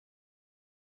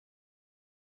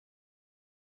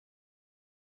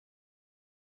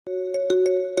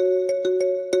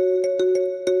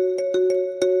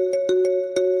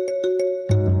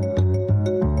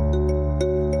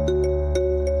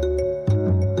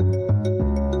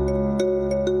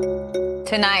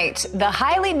Tonight, the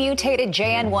highly mutated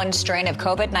JN1 strain of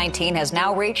COVID-19 has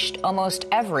now reached almost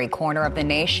every corner of the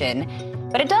nation.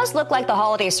 But it does look like the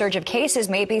holiday surge of cases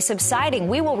may be subsiding.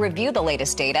 We will review the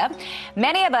latest data.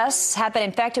 Many of us have been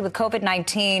infected with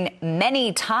COVID-19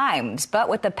 many times, but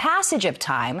with the passage of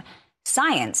time,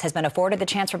 science has been afforded the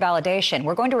chance for validation.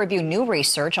 We're going to review new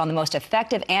research on the most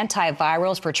effective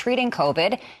antivirals for treating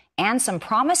COVID and some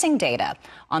promising data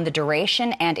on the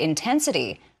duration and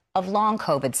intensity of long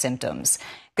COVID symptoms.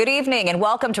 Good evening and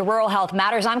welcome to Rural Health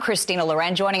Matters. I'm Christina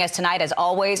Loren. Joining us tonight, as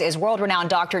always, is world-renowned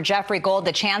Dr. Jeffrey Gold,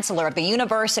 the Chancellor of the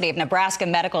University of Nebraska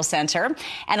Medical Center.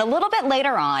 And a little bit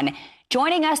later on,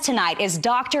 joining us tonight is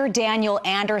Dr. Daniel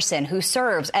Anderson, who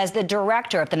serves as the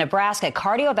Director of the Nebraska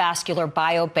Cardiovascular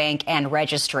Biobank and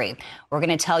Registry. We're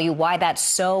going to tell you why that's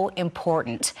so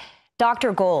important.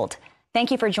 Dr. Gold, thank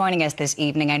you for joining us this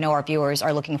evening. I know our viewers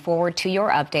are looking forward to your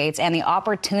updates and the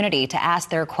opportunity to ask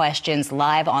their questions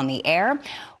live on the air.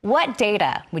 What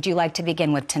data would you like to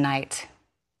begin with tonight?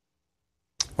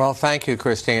 Well, thank you,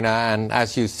 Christina. And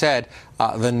as you said,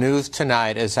 the news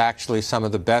tonight is actually some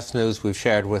of the best news we've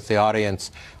shared with the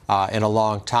audience in a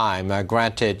long time.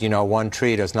 Granted, one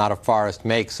tree does not a forest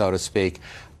make, so to speak.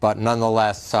 But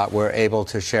nonetheless, we're able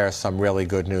to share some really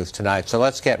good news tonight. So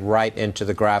let's get right into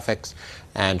the graphics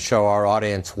and show our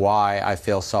audience why I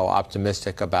feel so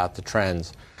optimistic about the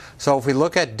trends. So if we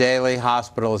look at daily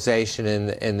hospitalization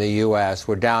in the U.S.,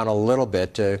 we're down a little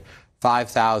bit to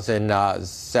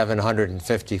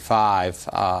 5,755.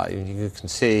 You can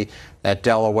see that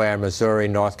Delaware, Missouri,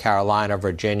 North Carolina,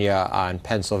 Virginia, and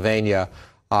Pennsylvania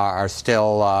are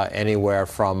still anywhere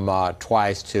from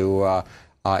twice to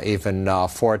even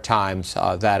 4 times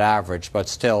that average, but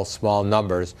still small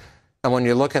numbers. And when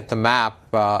you look at the map,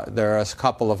 there are a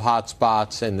couple of hot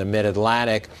spots in the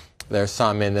mid-Atlantic. There's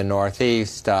some in the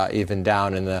Northeast, even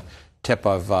down in the tip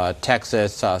of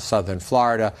Texas, southern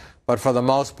Florida. But for the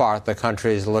most part, the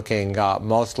country is looking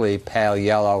mostly pale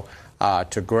yellow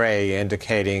to gray,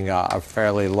 indicating a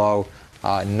fairly low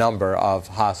number of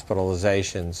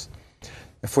hospitalizations.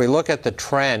 If we look at the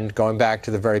trend, going back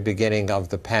to the very beginning of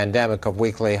the pandemic, of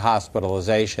weekly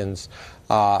hospitalizations,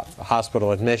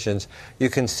 hospital admissions, you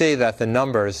can see that the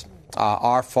numbers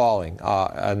are falling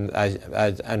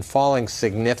and falling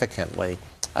significantly.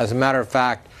 As a matter of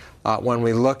fact, when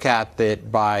we look at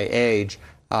it by age,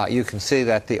 you can see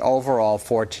that the overall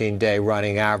 14-day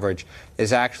running average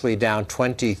is actually down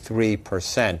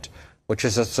 23%, which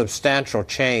is a substantial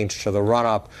change to the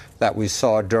run-up that we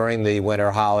saw during the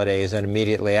winter holidays and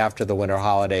immediately after the winter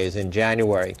holidays in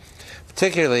January.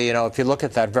 Particularly, if you look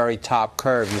at that very top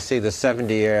curve, you see the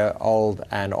 70-year-old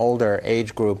and older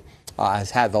age group has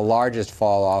had the largest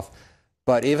fall off,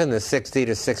 but even the 60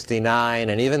 to 69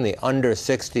 and even the under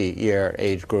 60-year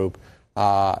age group,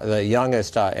 the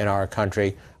youngest in our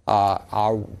country,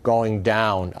 are going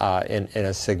down in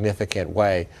a significant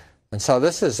way. And so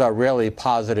this is really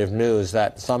positive news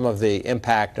that some of the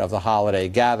impact of the holiday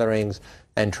gatherings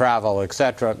and travel,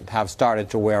 etc., have started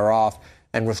to wear off.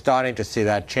 And we're starting to see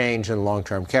that change in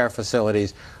long-term care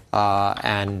facilities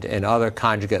and in other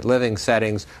conjugate living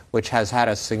settings, which has had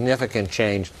a significant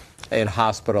change in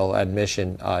hospital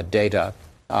admission data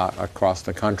across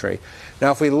the country.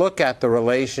 Now, if we look at the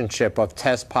relationship of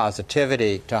test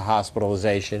positivity to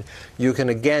hospitalization, you can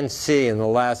again see in the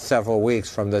last several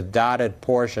weeks from the dotted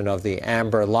portion of the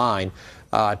amber line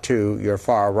to your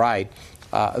far right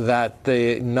that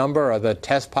the number of the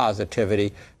test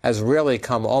positivity has really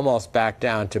come almost back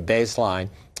down to baseline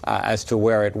as to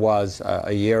where it was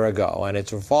a year ago, and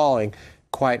it's falling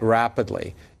quite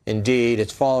rapidly. Indeed,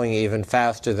 it's falling even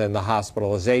faster than the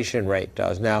hospitalization rate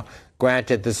does. Now,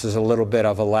 granted, this is a little bit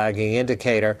of a lagging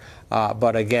indicator,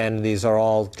 but again, these are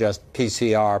all just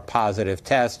PCR positive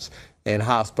tests in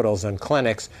hospitals and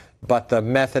clinics, but the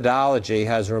methodology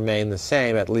has remained the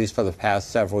same, at least for the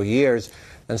past several years.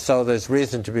 And so there's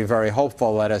reason to be very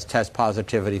hopeful that as test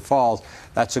positivity falls,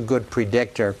 that's a good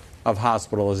predictor of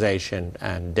hospitalization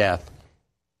and death.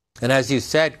 And as you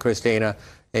said, Christina,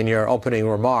 in your opening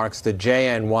remarks, the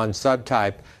JN1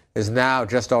 subtype is now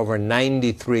just over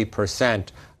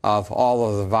 93% of all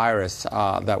of the virus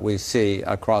that we see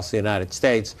across the United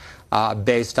States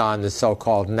based on the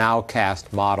so-called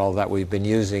nowcast model that we've been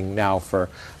using now for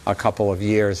a couple of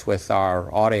years with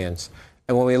our audience.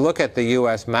 And when we look at the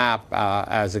U.S. map,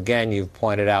 as again you've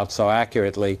pointed out so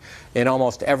accurately, in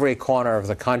almost every corner of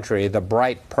the country, the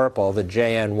bright purple, the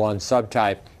JN1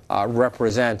 subtype,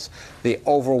 represents the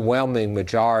overwhelming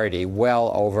majority,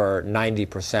 well over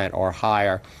 90% or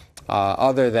higher,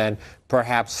 other than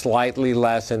perhaps slightly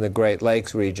less in the Great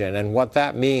Lakes region. And what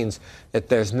that means, that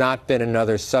there's not been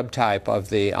another subtype of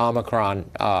the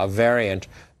Omicron variant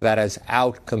that has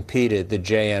outcompeted the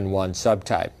JN1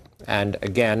 subtype. And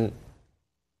again,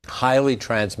 highly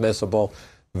transmissible,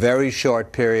 very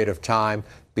short period of time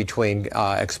between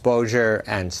exposure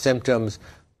and symptoms,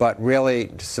 but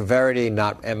really severity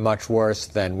not much worse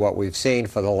than what we've seen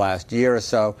for the last year or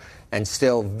so, and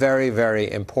still very, very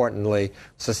importantly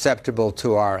susceptible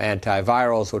to our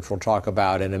antivirals, which we'll talk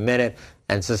about in a minute,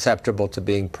 and susceptible to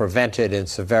being prevented in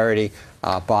severity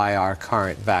by our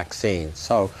current vaccines.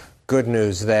 So good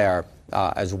news there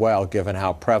as well, given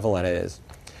how prevalent it is.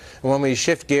 And when we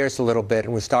shift gears a little bit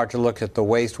and we start to look at the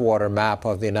wastewater map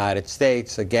of the United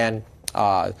States, again,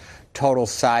 total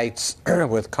sites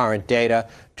with current data,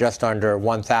 just under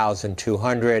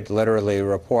 1,200, literally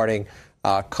reporting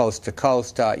coast to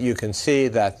coast. You can see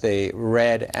that the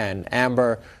red and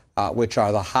amber, which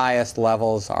are the highest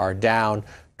levels, are down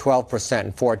 12%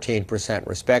 and 14%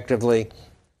 respectively,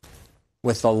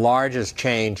 with the largest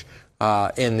change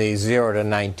in the 0 to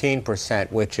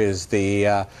 19%, which is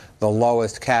the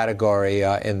lowest category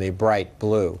in the bright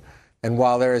blue. And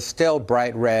while there is still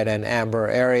bright red and amber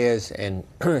areas in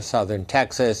southern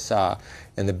Texas,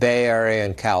 in the Bay Area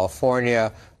in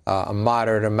California, a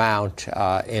moderate amount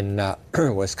in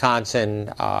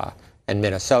Wisconsin and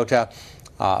Minnesota,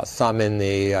 some in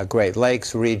the Great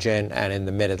Lakes region and in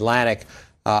the Mid-Atlantic,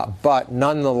 but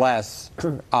nonetheless,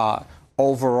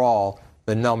 overall,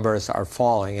 the numbers are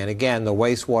falling. And again, the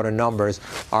wastewater numbers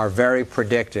are very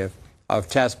predictive of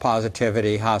test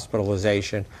positivity,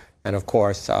 hospitalization, and of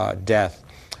course, death.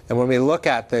 And when we look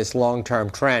at this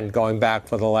long-term trend going back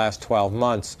for the last 12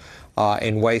 months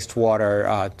in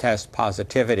wastewater test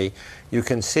positivity, you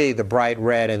can see the bright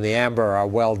red and the amber are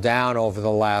well down over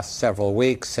the last several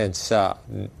weeks since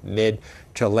mid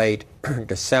to late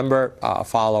December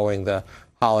following the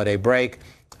holiday break.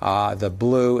 The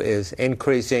blue is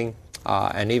increasing,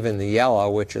 and even the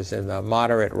yellow, which is in the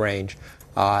moderate range,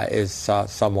 is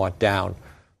somewhat down.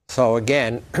 So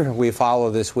again, we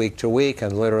follow this week to week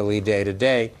and literally day to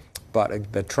day,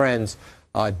 but the trends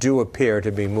do appear to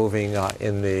be moving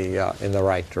in the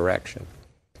right direction.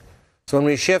 So when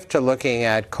we shift to looking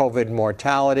at COVID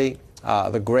mortality,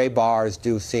 the gray bars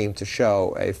do seem to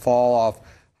show a fall off.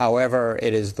 However,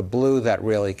 it is the blue that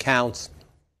really counts,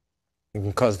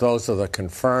 because those are the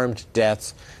confirmed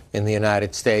deaths in the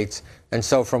United States. And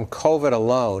so from COVID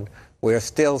alone, we're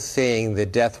still seeing the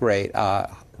death rate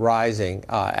rising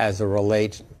as it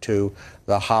relates to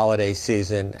the holiday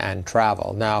season and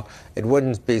travel. Now, it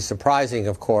wouldn't be surprising,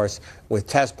 of course, with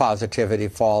test positivity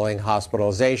falling,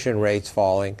 hospitalization rates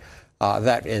falling,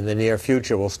 that in the near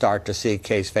future we'll start to see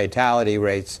case fatality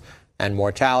rates and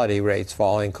mortality rates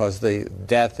falling, because the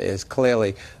death is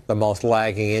clearly the most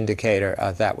lagging indicator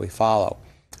that we follow.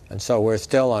 And so we're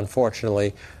still,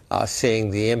 unfortunately,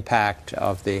 seeing the impact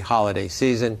of the holiday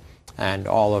season and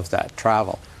all of that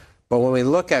travel. But when we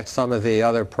look at some of the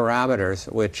other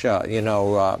parameters, which,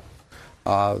 the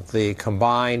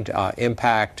combined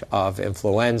impact of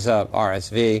influenza,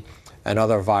 RSV, and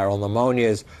other viral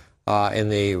pneumonias in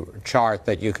the chart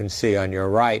that you can see on your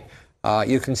right,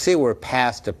 you can see we're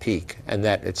past a peak and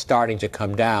that it's starting to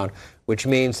come down, which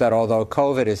means that although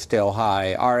COVID is still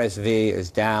high, RSV is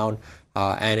down,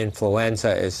 and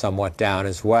influenza is somewhat down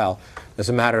as well. As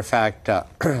a matter of fact,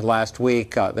 last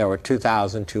week there were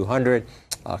 2,200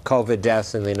 COVID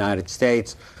deaths in the United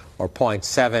States, or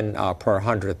 0.7 per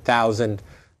 100,000.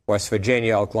 West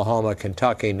Virginia, Oklahoma,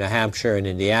 Kentucky, New Hampshire, and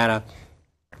Indiana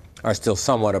are still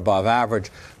somewhat above average.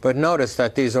 But notice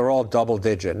that these are all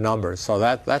double-digit numbers, so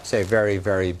that's a very,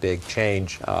 very big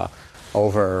change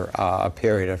over a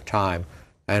period of time.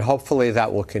 And hopefully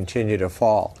that will continue to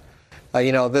fall.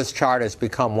 This chart has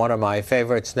become one of my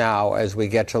favorites now as we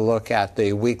get to look at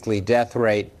the weekly death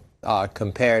rate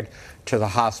compared to the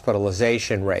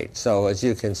hospitalization rate. So as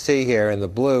you can see here in the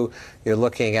blue, you're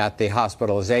looking at the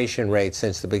hospitalization rate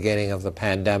since the beginning of the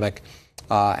pandemic.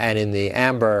 And in the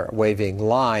amber waving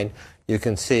line, you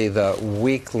can see the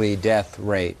weekly death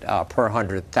rate per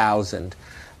 100,000.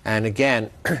 And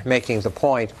again, making the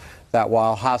point that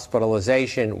while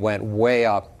hospitalization went way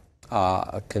up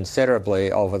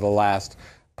considerably over the last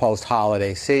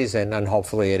post-holiday season, and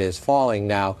hopefully it is falling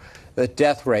now, the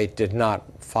death rate did not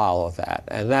follow that.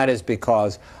 And that is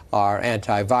because our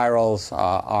antivirals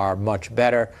are much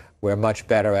better. We're much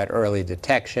better at early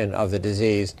detection of the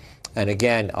disease. And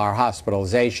again, our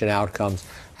hospitalization outcomes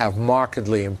have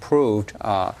markedly improved,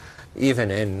 even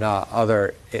in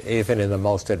the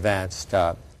most advanced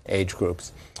age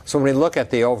groups. So when we look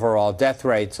at the overall death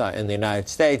rates in the United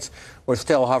States, we're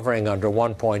still hovering under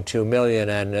 1.2 million,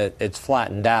 and it's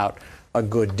flattened out a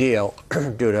good deal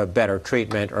due to better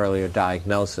treatment, earlier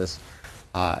diagnosis.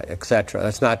 etc.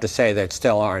 That's not to say that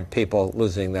still aren't people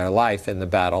losing their life in the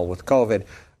battle with COVID,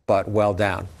 but well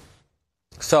down.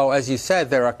 So as you said,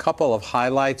 there are a couple of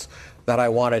highlights that I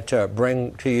wanted to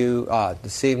bring to you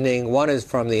this evening. One is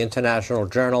from the International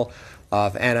Journal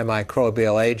of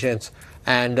Antimicrobial Agents.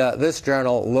 And this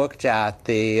journal looked at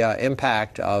the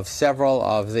impact of several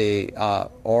of the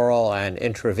oral and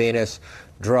intravenous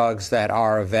drugs that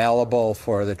are available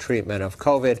for the treatment of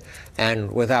COVID.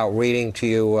 And without reading to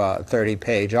you a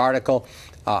 30-page article,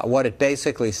 what it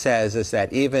basically says is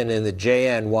that even in the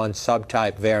JN1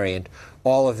 subtype variant,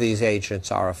 all of these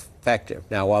agents are effective.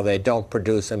 Now, while they don't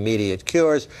produce immediate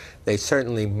cures, they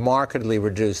certainly markedly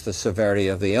reduce the severity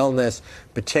of the illness,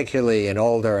 particularly in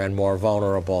older and more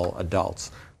vulnerable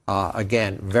adults.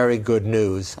 Again, very good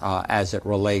news as it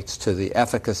relates to the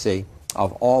efficacy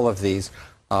of all of these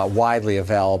widely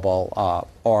available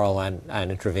oral and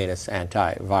intravenous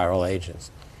antiviral agents.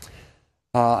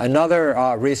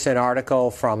 Another recent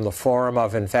article from the Forum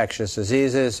of Infectious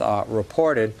Diseases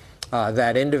reported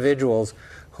that individuals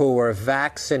who were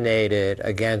vaccinated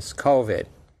against COVID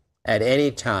at any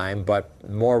time, but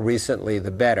more recently the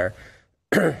better,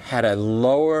 had a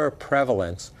lower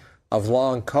prevalence of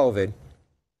long COVID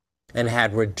and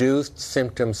had reduced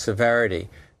symptom severity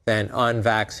than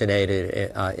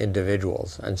unvaccinated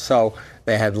individuals. And so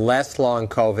they had less long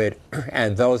COVID,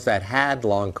 and those that had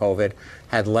long COVID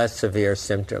had less severe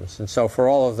symptoms. And so for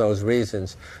all of those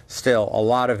reasons, still a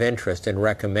lot of interest in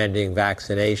recommending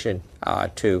vaccination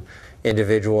to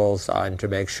individuals and to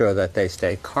make sure that they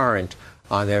stay current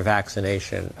on their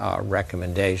vaccination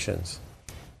recommendations.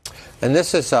 And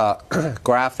this is a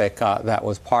graphic that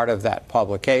was part of that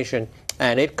publication,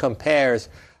 and it compares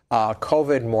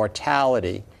COVID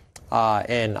mortality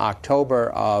in October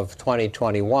of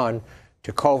 2021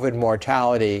 to COVID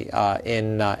mortality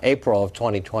in April of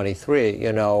 2023,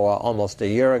 almost a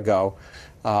year ago.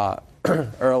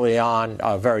 Early on,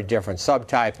 a very different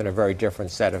subtype and a very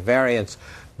different set of variants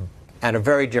and a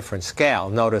very different scale.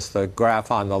 Notice the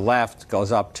graph on the left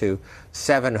goes up to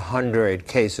 700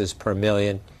 cases per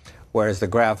million, whereas the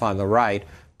graph on the right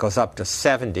goes up to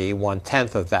 70,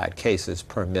 1/10 of that, cases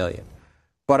per million.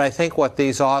 But I think what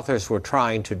these authors were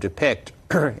trying to depict,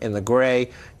 in the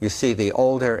gray, you see the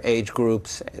older age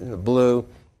groups. In the blue,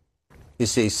 you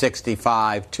see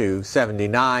 65 to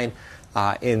 79.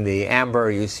 In the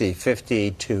amber, you see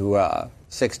 50 to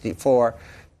 64.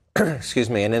 Excuse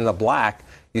me. And in the black,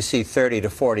 you see 30 to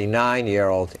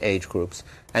 49-year-old age groups.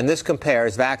 And this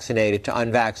compares vaccinated to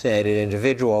unvaccinated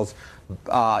individuals,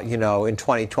 in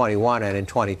 2021 and in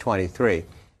 2023.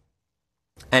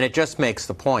 And it just makes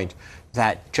the point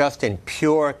that just in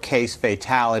pure case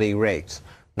fatality rates,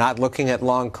 not looking at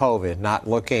long COVID, not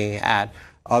looking at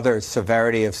other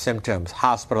severity of symptoms,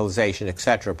 hospitalization,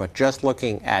 etc., but just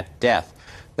looking at death,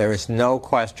 there is no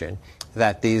question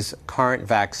that these current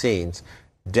vaccines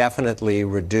definitely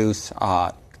reduce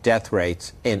death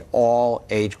rates in all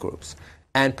age groups.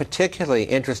 And particularly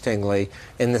interestingly,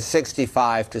 in the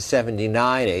 65 to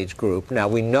 79 age group. Now,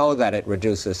 we know that it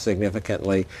reduces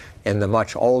significantly in the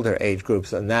much older age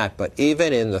groups than that, but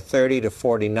even in the 30 to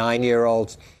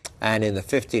 49-year-olds and in the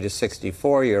 50 to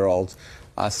 64-year-olds,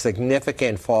 a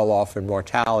significant fall off in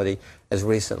mortality as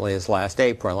recently as last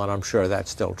April, and I'm sure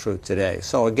that's still true today.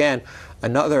 So again,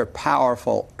 another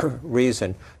powerful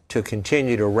reason to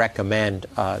continue to recommend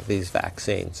these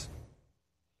vaccines.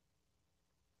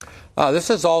 This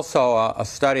is also a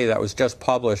study that was just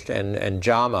published in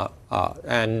JAMA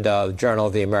and the Journal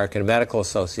of the American Medical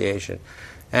Association.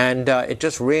 And it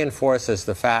just reinforces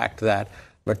the fact that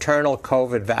maternal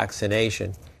COVID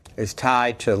vaccination is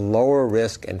tied to lower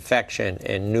risk infection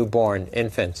in newborn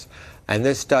infants. And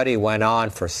this study went on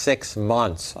for 6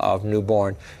 months of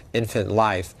newborn infant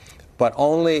life, but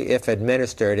only if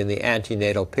administered in the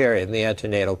antenatal period. And the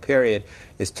antenatal period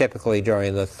is typically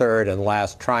during the 3rd and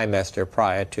last trimester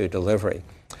prior to delivery.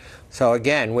 So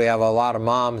again, we have a lot of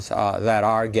moms that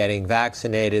are getting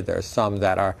vaccinated. There's some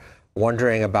that are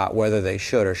wondering about whether they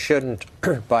should or shouldn't.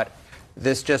 But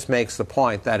this just makes the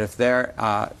point that if they're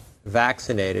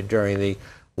vaccinated during the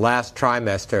last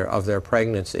trimester of their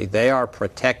pregnancy, they are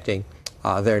protecting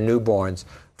their newborns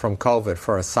from COVID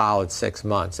for a solid 6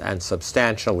 months, and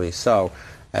substantially so,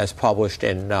 as published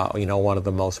in one of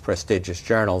the most prestigious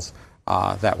journals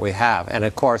that we have. And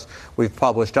of course, we've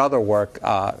published other work,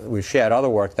 we've shared other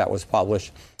work that was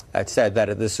published that said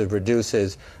that this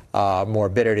reduces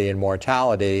morbidity and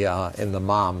mortality in the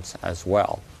moms as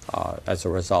well as a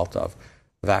result of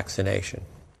vaccination.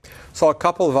 So a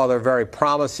couple of other very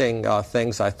promising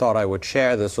things I thought I would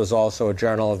share. This was also a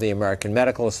Journal of the American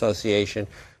Medical Association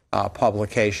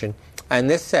publication. And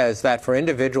this says that for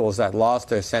individuals that lost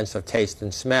their sense of taste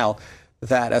and smell,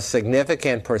 that a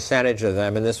significant percentage of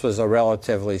them, and this was a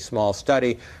relatively small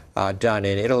study done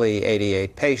in Italy,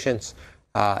 88 patients,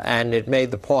 and it made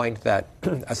the point that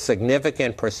a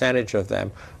significant percentage of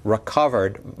them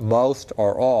recovered most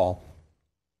or all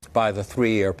by the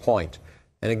 3-year point.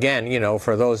 And again, you know,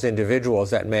 for those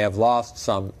individuals that may have lost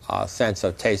some sense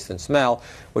of taste and smell,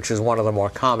 which is one of the more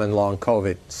common long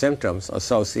COVID symptoms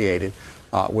associated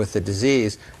with the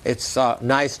disease, it's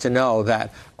nice to know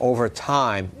that over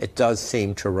time it does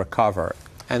seem to recover.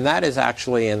 And that is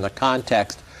actually in the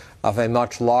context of a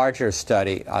much larger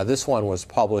study. This one was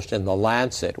published in The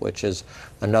Lancet, which is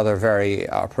another very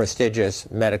prestigious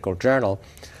medical journal.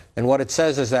 And what it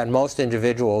says is that most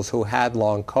individuals who had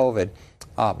long COVID,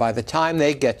 by the time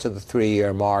they get to the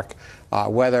 3-year mark,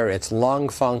 whether it's lung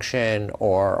function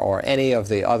or any of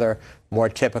the other more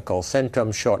typical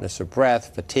symptoms, shortness of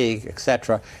breath, fatigue,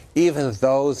 etc., even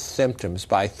those symptoms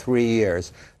by 3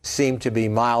 years seem to be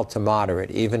mild to moderate,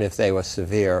 even if they were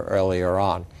severe earlier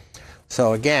on.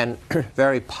 So again,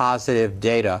 very positive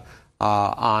data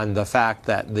on the fact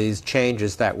that these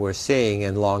changes that we're seeing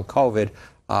in long COVID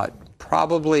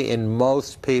probably in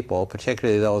most people,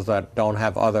 particularly those that don't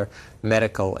have other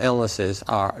medical illnesses,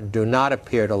 do not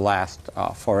appear to last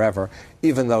forever,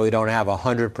 even though we don't have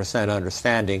 100%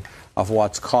 understanding of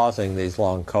what's causing these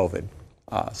long COVID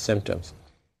symptoms.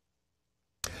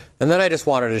 And then I just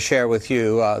wanted to share with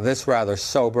you this rather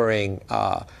sobering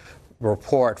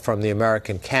report from the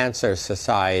American Cancer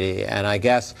Society, and I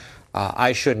guess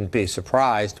I shouldn't be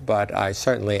surprised, but I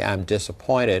certainly am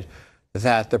disappointed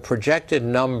that the projected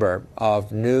number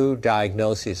of new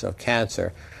diagnoses of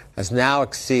cancer has now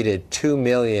exceeded 2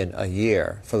 million a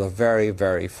year for the very,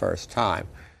 very first time.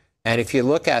 And if you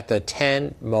look at the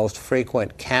 10 most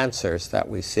frequent cancers that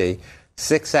we see,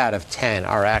 6 out of 10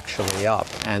 are actually up.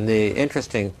 And the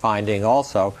interesting finding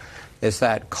also is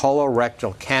that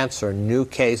colorectal cancer new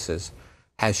cases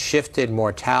has shifted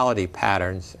mortality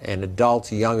patterns in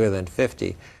adults younger than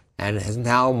 50 and has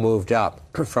now moved up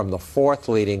from the 4th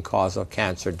leading cause of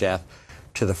cancer death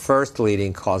to the 1st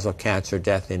leading cause of cancer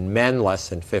death in men less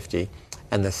than 50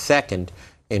 and the 2nd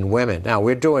in women. Now,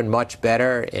 we're doing much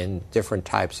better in different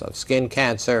types of skin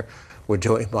cancer. We're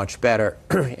doing much better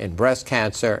in breast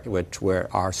cancer,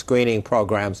 where our screening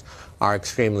programs are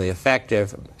extremely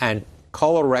effective. And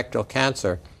colorectal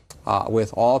cancer,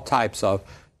 with all types of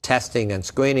testing and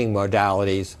screening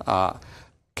modalities,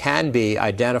 can be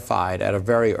identified at a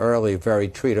very early, very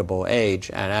treatable age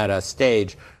and at a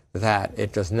stage that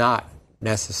it does not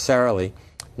necessarily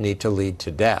need to lead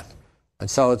to death. And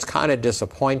so it's kind of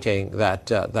disappointing that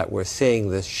that we're seeing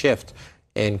this shift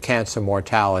in cancer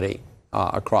mortality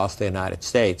across the United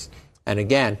States. And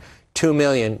again, 2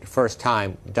 million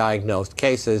first-time diagnosed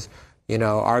cases. You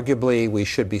know, arguably we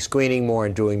should be screening more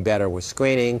and doing better with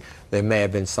screening. There may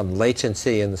have been some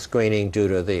latency in the screening due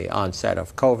to the onset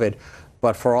of COVID.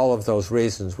 But for all of those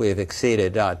reasons, we have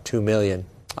exceeded 2 million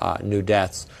new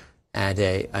deaths and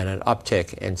an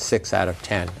uptick in 6 out of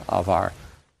 10 of our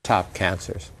top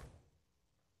cancers.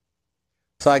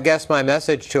 So I guess my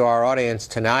message to our audience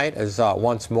tonight is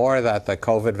once more that the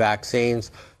COVID vaccines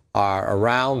are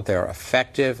around. They're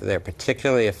effective. They're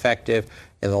particularly effective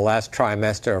in the last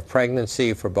trimester of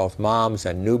pregnancy for both moms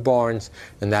and newborns,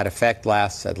 and that effect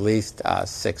lasts at least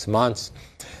 6 months.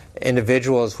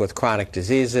 Individuals with chronic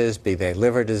diseases, be they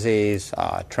liver disease,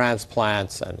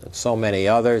 transplants, and so many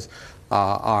others,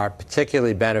 are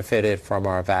particularly benefited from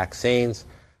our vaccines.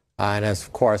 And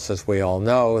of course, as we all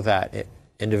know, that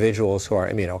individuals who are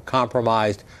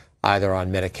immunocompromised, either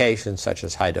on medications such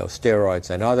as high-dose steroids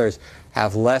and others,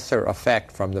 have lesser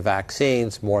effect from the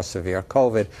vaccines, more severe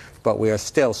COVID, but we are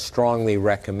still strongly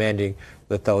recommending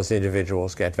that those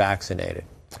individuals get vaccinated.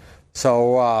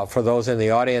 So for those in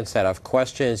the audience that have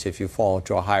questions, if you fall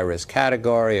into a high-risk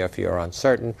category, if you're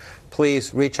uncertain,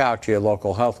 please reach out to your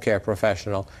local healthcare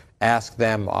professional. Ask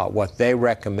them what they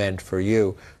recommend for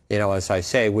you. You know, as I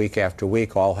say, week after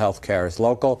week, all healthcare is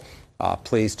local.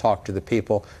 Please talk to the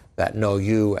people that know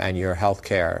you and your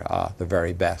healthcare the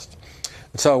very best.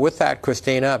 So with that,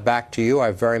 Christina, back to you.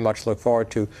 I very much look forward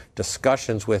to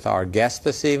discussions with our guests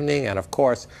this evening, and of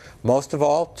course, most of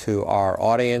all, to our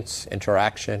audience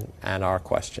interaction and our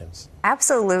questions.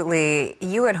 Absolutely.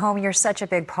 You at home, you're such a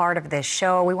big part of this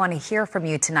show. We want to hear from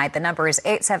you tonight. The number is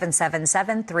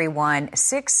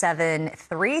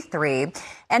 877-731-6733.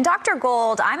 And Dr.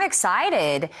 Gold, I'm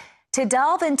excited to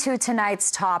delve into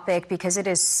tonight's topic because it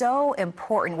is so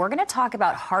important. We're going to talk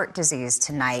about heart disease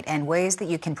tonight and ways that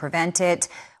you can prevent it.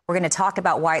 We're going to talk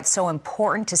about why it's so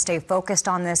important to stay focused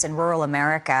on this in rural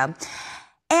America.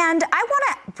 And I want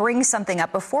to bring something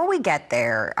up before we get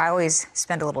there. I always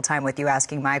spend a little time with you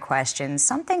asking my questions,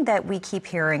 something that we keep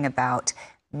hearing about,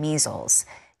 measles.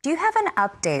 Do you have an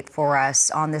update for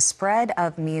us on the spread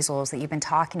of measles that you've been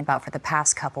talking about for the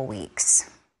past couple weeks?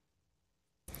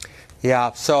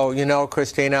 Yeah, so,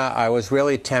 Christina, I was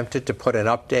really tempted to put an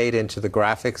update into the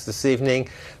graphics this evening,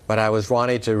 but I was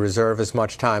wanting to reserve as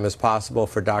much time as possible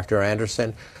for Dr.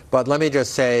 Anderson. But let me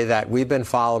just say that we've been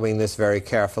following this very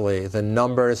carefully. The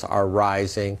numbers are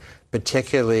rising,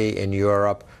 particularly in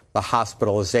Europe. The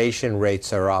hospitalization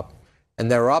rates are up, and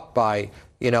they're up by,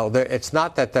 it's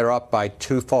not that they're up by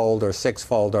twofold or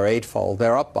sixfold or eightfold.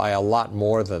 They're up by a lot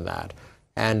more than that.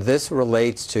 And this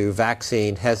relates to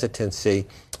vaccine hesitancy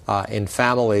in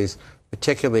families,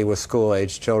 particularly with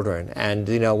school-age children. And,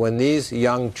 when these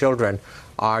young children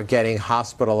are getting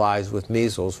hospitalized with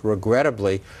measles,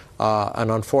 regrettably, an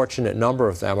unfortunate number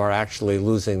of them are actually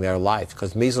losing their life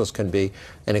because measles can be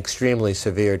an extremely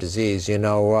severe disease.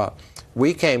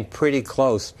 We came pretty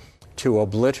close to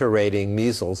obliterating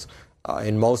measles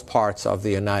in most parts of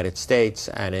the United States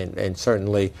and in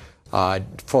certainly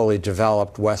fully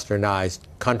developed westernized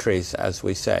countries, as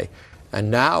we say. And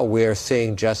now we're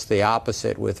seeing just the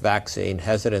opposite with vaccine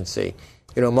hesitancy.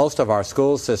 Most of our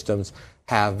school systems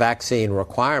have vaccine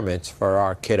requirements for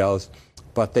our kiddos,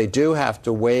 but they do have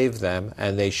to waive them,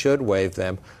 and they should waive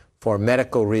them for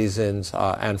medical reasons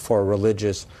and for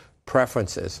religious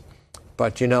preferences.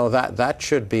 But that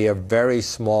should be a very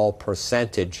small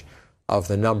percentage of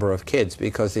the number of kids,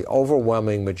 because the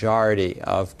overwhelming majority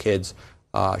of kids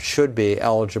should be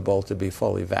eligible to be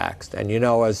fully vaxxed. And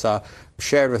as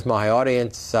shared with my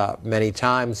audience many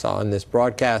times on this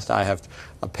broadcast, I have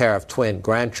a pair of twin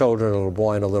grandchildren, a little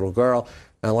boy and a little girl.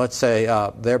 And let's say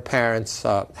their parents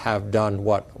have done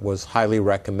what was highly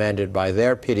recommended by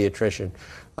their pediatrician,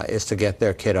 is to get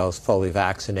their kiddos fully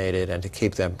vaccinated and to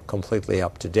keep them completely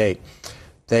up to date.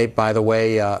 They, by the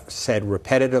way, said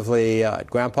repetitively,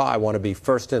 Grandpa, I want to be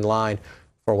first in line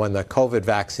for when the COVID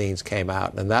vaccines came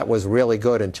out, and that was really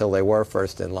good until they were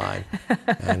first in line.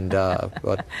 And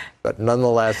but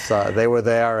nonetheless, they were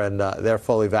there, and they're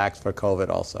fully vaxxed for COVID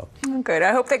also. Good.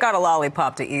 I hope they got a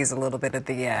lollipop to ease a little bit of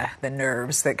the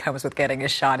nerves that comes with getting a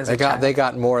shot as a child. They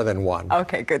got more than one.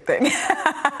 Okay, good thing.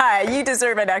 You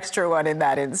deserve an extra one in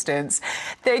that instance.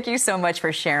 Thank you so much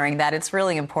for sharing that. It's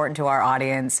really important to our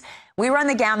audience. We run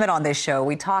the gamut on this show.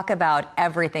 We talk about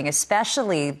everything,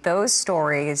 especially those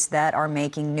stories that are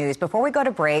making news. Before we go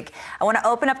to break, I want to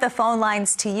open up the phone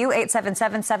lines to you,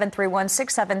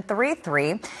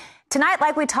 877-731-6733. Tonight,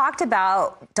 like we talked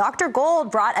about, Dr.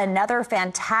 Gold brought another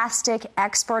fantastic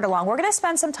expert along. We're going to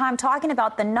spend some time talking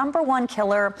about the #1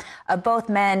 killer of both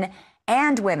men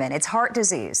and women. It's heart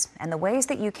disease and the ways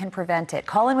that you can prevent it.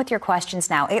 Call in with your questions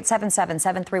now,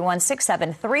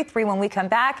 877-731-6733. When we come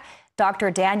back,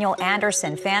 Dr. Daniel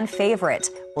Anderson, fan favorite,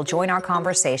 will join our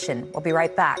conversation. We'll be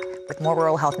right back with more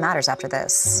Rural Health Matters after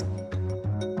this.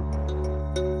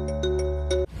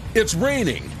 It's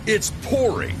raining. It's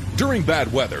pouring. During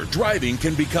bad weather, driving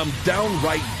can become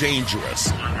downright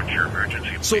dangerous.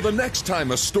 So the next time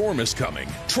a storm is coming,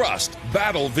 trust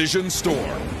Battle Vision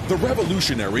Storm, the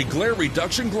revolutionary glare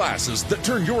reduction glasses that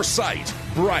turn your sight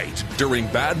bright during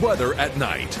bad weather at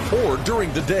night or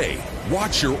during the day.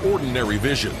 Watch your ordinary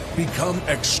vision become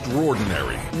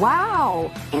extraordinary.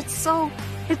 Wow, it's so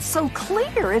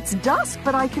clear. It's dusk,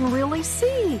 but I can really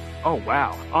see. Oh,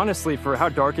 wow. Honestly, for how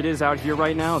dark it is out here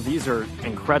right now, these are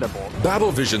incredible. Battle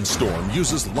Vision Storm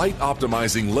uses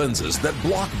light-optimizing lenses that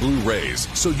block blue rays,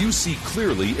 so you see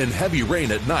clearly in heavy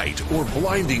rain at night or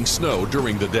blinding snow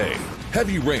during the day.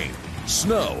 Heavy rain,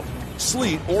 snow,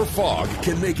 sleet, or fog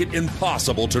can make it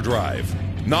impossible to drive.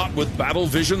 Not with Battle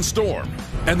Vision Storm.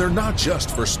 And they're not just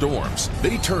for storms.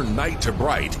 They turn night to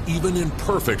bright, even in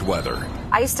perfect weather.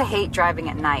 I used to hate driving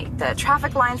at night. The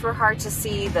traffic lines were hard to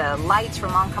see. The lights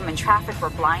from oncoming traffic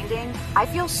were blinding. I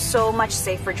feel so much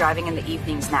safer driving in the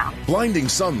evenings now. Blinding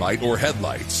sunlight or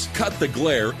headlights cut the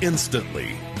glare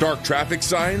instantly. Dark traffic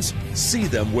signs, see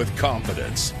them with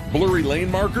confidence. Blurry lane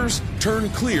markers, turn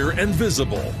clear and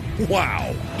visible.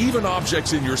 Wow! Even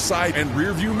objects in your side and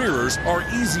rear view mirrors are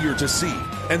easier to see.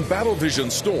 And Battle Vision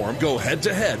Storm go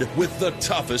head-to-head with the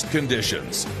toughest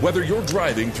conditions. Whether you're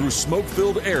driving through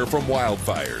smoke-filled air from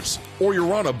wildfires, or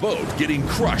you're on a boat getting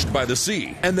crushed by the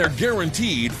sea, and they're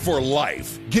guaranteed for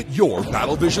life. Get your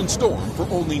Battle Vision Storm for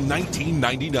only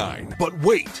 $19.99. But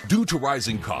wait, due to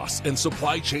rising costs and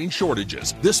supply chain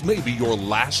shortages, this may be your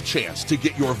last chance to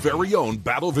get your very own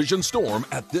Battle Vision Storm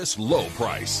at this low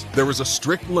price. There is a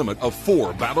strict limit of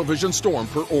 4 Battle Vision Storm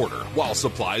per order while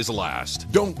supplies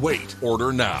last. Don't wait,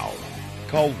 order now.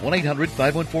 Call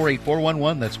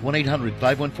 1-800-514-8411. That's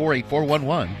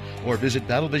 1-800-514-8411. Or visit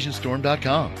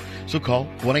battlevisionstorm.com. So call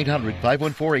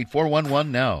 1-800-514-8411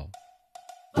 now.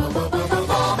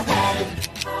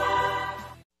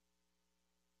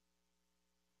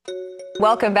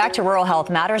 Welcome back to Rural Health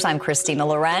Matters. I'm Christina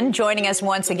Loren. Joining us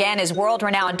once again is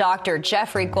world-renowned Dr.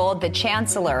 Jeffrey Gold, the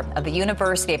Chancellor of the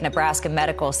University of Nebraska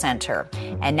Medical Center.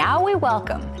 And now we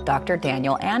welcome Dr.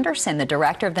 Daniel Anderson, the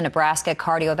Director of the Nebraska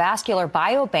Cardiovascular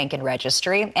Biobank and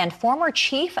Registry and former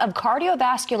Chief of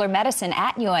Cardiovascular Medicine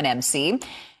at UNMC.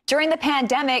 During the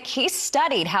pandemic, he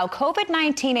studied how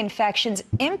COVID-19 infections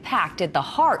impacted the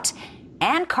heart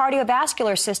and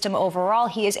cardiovascular system overall.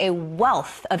 He is a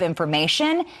wealth of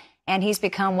information, and he's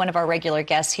become one of our regular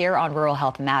guests here on Rural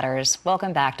Health Matters.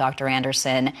 Welcome back, Dr.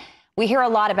 Anderson. We hear a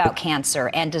lot about cancer,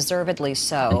 and deservedly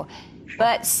so.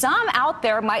 But some out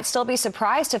there might still be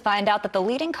surprised to find out that the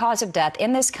leading cause of death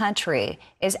in this country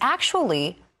is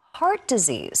actually heart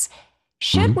disease.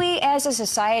 Should we, as a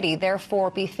society, therefore,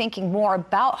 be thinking more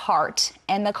about heart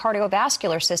and the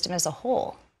cardiovascular system as a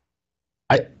whole?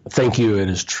 Thank you. It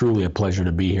is truly a pleasure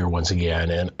to be here once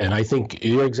again. And I think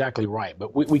you're exactly right.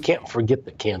 But we can't forget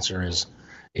that cancer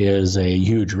is a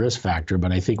huge risk factor.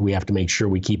 But I think we have to make sure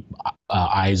we keep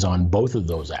eyes on both of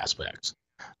those aspects.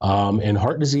 And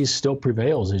heart disease still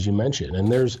prevails, as you mentioned.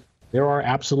 And there are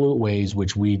absolute ways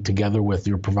which we, together with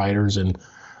your providers and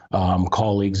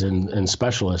colleagues and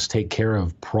specialists, take care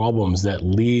of problems that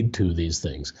lead to these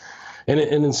things. And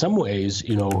in some ways,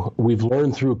 you know, we've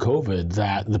learned through COVID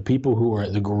that the people who are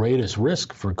at the greatest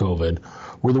risk for COVID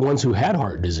were the ones who had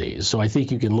heart disease. So I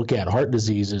think you can look at heart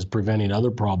disease as preventing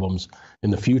other problems in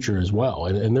the future as well.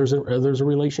 And there's a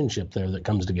relationship there that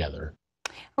comes together.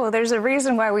 Well, there's a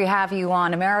reason why we have you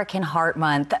on American Heart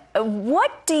Month.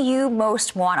 What do you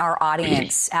most want our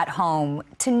audience at home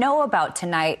to know about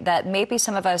tonight that maybe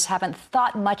some of us haven't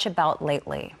thought much about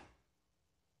lately?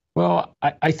 Well,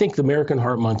 I think the American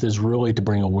Heart Month is really to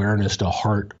bring awareness to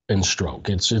heart and stroke.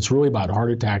 It's really about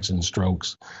heart attacks and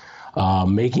strokes,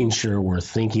 making sure we're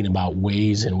thinking about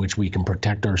ways in which we can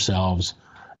protect ourselves,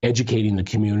 educating the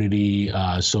community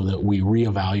so that we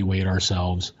reevaluate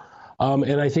ourselves.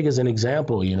 And I think as an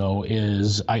example, you know,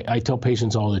 is I tell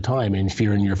patients all the time, and if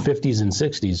you're in your 50s and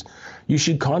 60s, you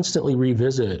should constantly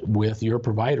revisit with your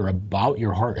provider about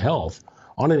your heart health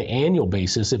on an annual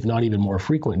basis, if not even more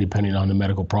frequent, depending on the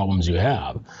medical problems you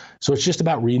have. So it's just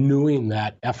about renewing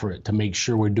that effort to make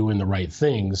sure we're doing the right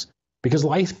things, because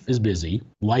life is busy,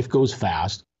 life goes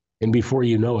fast, and before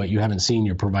you know it, you haven't seen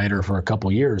your provider for a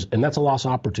couple years, and that's a lost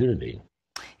opportunity.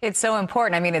 It's so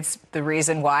important. I mean, it's the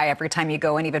reason why every time you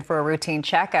go in, even for a routine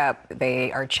checkup,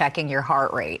 they are checking your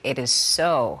heart rate. It is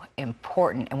so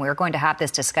important. And we're going to have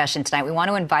this discussion tonight. We want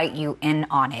to invite you in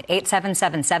on it.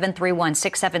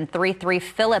 877-731-6733.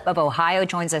 Philip of Ohio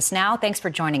joins us now. Thanks for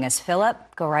joining us, Philip.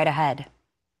 Go right ahead.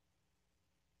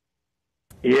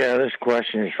 Yeah, this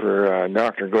question is for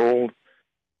Dr. Gold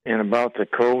and about the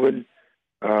COVID.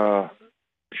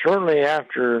 Shortly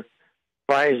after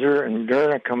Pfizer and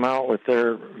Moderna come out with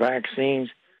their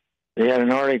vaccines, they had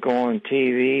an article on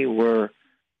TV where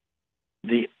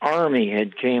the Army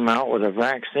had came out with a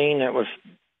vaccine that was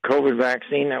COVID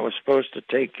vaccine that was supposed to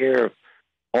take care of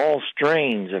all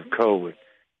strains of COVID.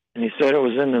 And he said it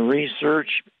was in the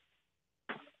research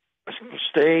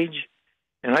stage.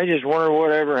 And I just wonder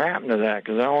whatever happened to that,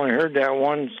 because I only heard that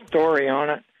one story on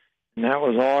it, and that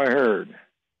was all I heard.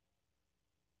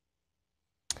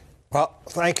 Well,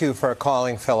 thank you for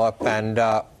calling, Philip. And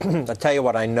I'll tell you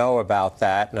what I know about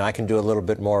that, and I can do a little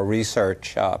bit more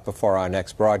research before our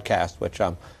next broadcast, which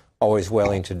I'm always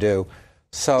willing to do.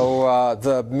 So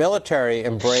the military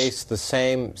embraced the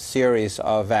same series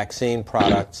of vaccine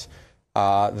products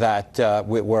that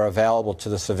were available to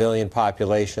the civilian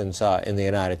populations in the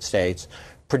United States,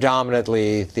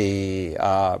 predominantly the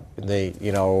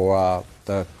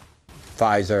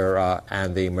Pfizer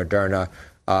and the Moderna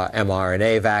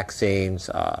mRNA vaccines.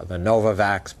 The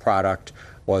Novavax product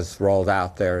was rolled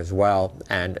out there as well,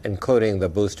 and including the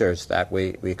boosters that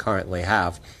we currently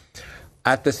have.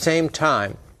 At the same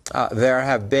time, there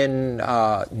have been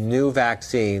new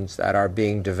vaccines that are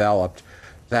being developed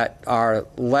that are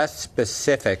less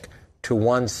specific to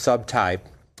one subtype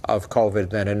of COVID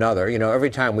than another. You know, every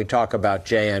time we talk about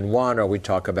JN1 or we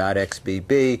talk about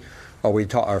XBB or we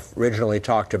originally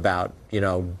talked about,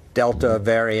 Delta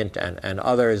variant and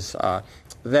others,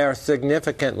 they're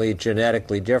significantly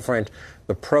genetically different.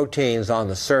 The proteins on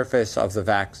the surface of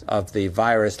the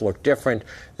virus look different,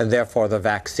 and therefore the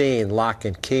vaccine lock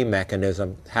and key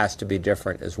mechanism has to be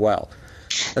different as well.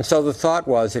 And so the thought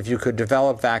was, if you could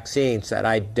develop vaccines that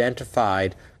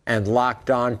identified and locked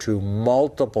onto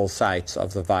multiple sites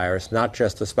of the virus, not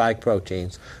just the spike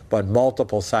proteins, but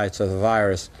multiple sites of the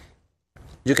virus,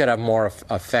 you could have more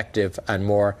effective and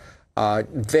more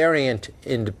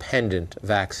variant-independent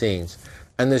vaccines.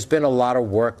 And there's been a lot of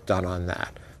work done on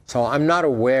that. So I'm not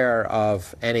aware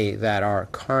of any that are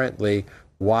currently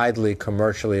widely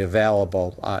commercially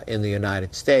available in the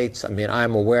United States. I mean,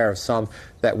 I'm aware of some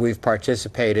that we've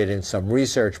participated in some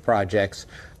research projects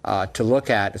to look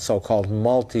at so-called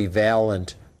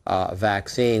multivalent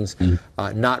vaccines,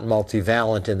 not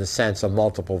multivalent in the sense of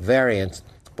multiple variants,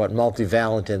 but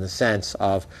multivalent in the sense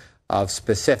of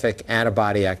specific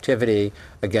antibody activity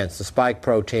against the spike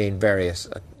protein, various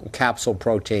capsule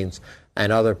proteins,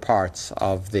 and other parts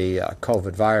of the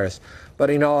COVID virus. But,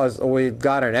 you know, as we've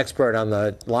got an expert on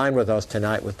the line with us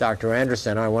tonight with Dr.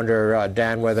 Anderson, I wonder,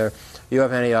 Dan, whether you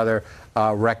have any other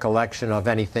recollection of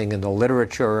anything in the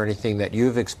literature or anything that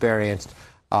you've experienced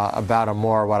about a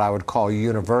more what I would call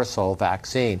universal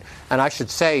vaccine. And I should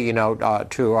say, you know,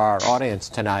 to our audience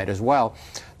tonight as well,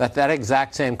 that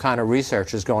exact same kind of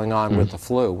research is going on with the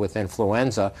flu, with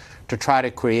influenza, to try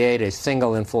to create a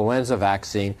single influenza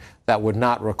vaccine that would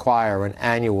not require an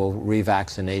annual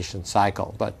revaccination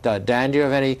cycle. But Dan, do you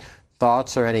have any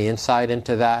thoughts or any insight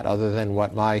into that other than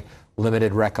what my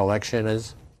limited recollection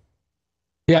is?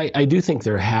 Yeah, I do think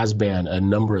there has been a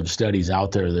number of studies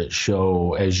out there that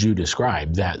show, as you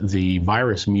described, that the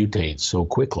virus mutates so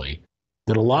quickly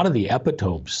that a lot of the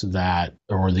epitopes that,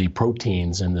 or the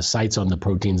proteins and the sites on the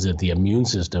proteins that the immune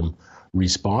system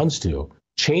responds to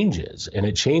changes. And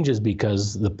it changes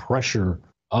because the pressure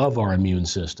of our immune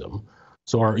system.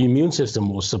 So our immune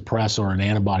system will suppress, or an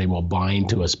antibody will bind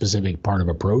to a specific part of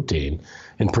a protein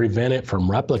and prevent it from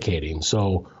replicating.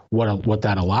 So what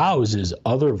that allows is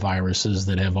other viruses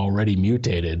that have already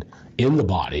mutated in the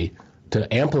body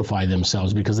to amplify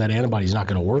themselves, because that antibody is not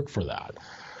going to work for that.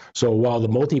 So while the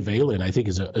multivalent, I think,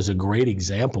 is a great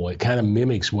example, it kind of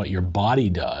mimics what your body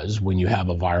does when you have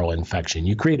a viral infection.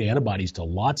 You create antibodies to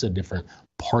lots of different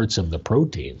parts of the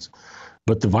proteins.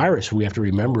 But the virus, we have to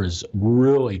remember, is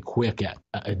really quick at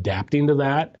adapting to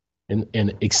that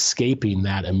and escaping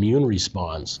that immune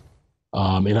response.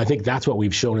 And I think that's what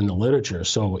we've shown in the literature.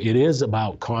 So it is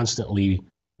about constantly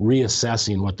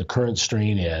reassessing what the current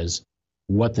strain is,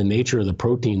 what the nature of the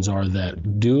proteins are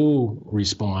that do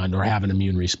respond or have an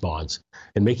immune response,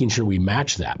 and making sure we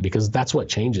match that, because that's what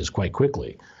changes quite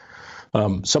quickly.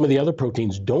 Some of the other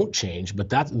proteins don't change, but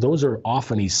those are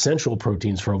often essential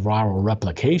proteins for viral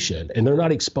replication, and they're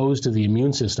not exposed to the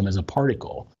immune system as a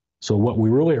particle. So what we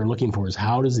really are looking for is,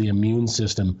 how does the immune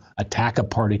system attack a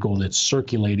particle that's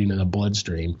circulating in the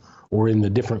bloodstream or in the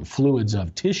different fluids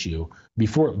of tissue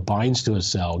before it binds to a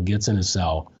cell, gets in a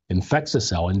cell, infects a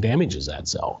cell, and damages that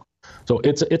cell? So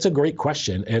it's a great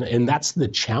question, and that's the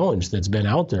challenge that's been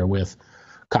out there with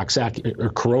Coxsackie or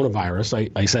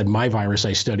coronavirus. I said my virus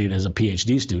I studied as a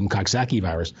PhD student, Coxsackie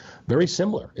virus, very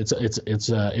similar. It's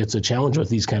a challenge with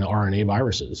these kind of RNA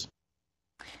viruses.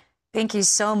 Thank you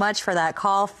so much for that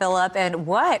call, Philip. And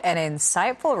what an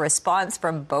insightful response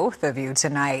from both of you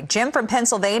tonight. Jim from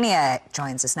Pennsylvania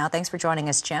joins us now. Thanks for joining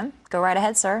us, Jim. Go right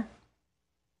ahead, sir.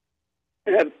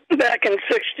 Back in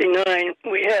 '69,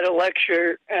 we had a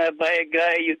lecture by a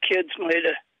guy you kids might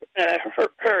have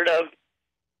heard of,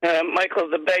 Michael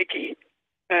DeBakey.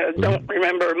 Don't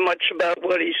remember much about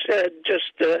what he said,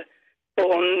 just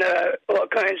pulling all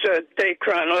kinds of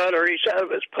Dacron arteries out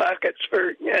of his pockets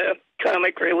for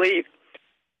comic relief.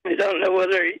 I don't know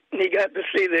whether he got to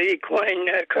see the Equine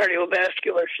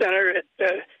Cardiovascular Center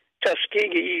at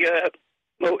Tuskegee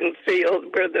Moton Field,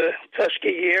 where the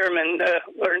Tuskegee Airmen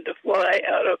learned to fly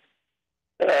out of.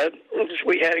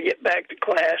 We had to get back to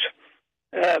class.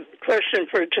 Question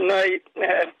for tonight,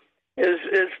 is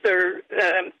there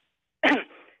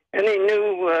any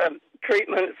new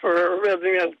treatment for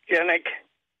arrhythmogenic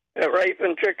right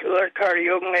ventricular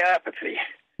cardiomyopathy?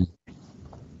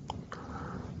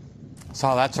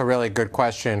 So that's a really good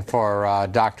question for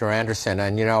Dr. Anderson.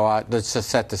 And, you know, let's just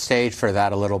set the stage for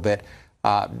that a little bit.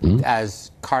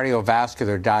 As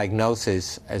cardiovascular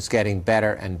diagnosis is getting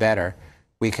better and better,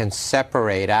 we can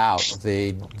separate out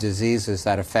the diseases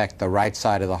that affect the right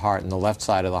side of the heart and the left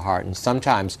side of the heart. And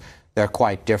sometimes they're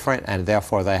quite different, and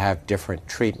therefore they have different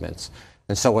treatments.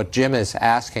 And so what Jim is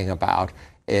asking about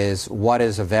is what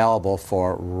is available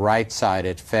for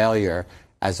right-sided failure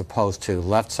as opposed to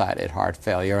left-sided heart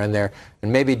failure. And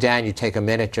maybe, Dan, you take a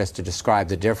minute just to describe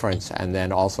the difference and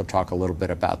then also talk a little bit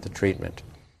about the treatment.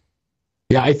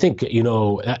 Yeah, I think, you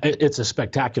know, it's a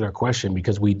spectacular question,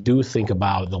 because we do think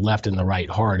about the left and the right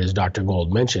heart, as Dr.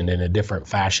 Gold mentioned, in a different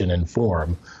fashion and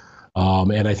form.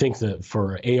 And I think that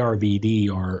for ARVD,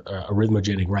 or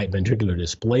arrhythmogenic right ventricular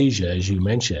dysplasia, as you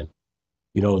mentioned,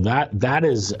 that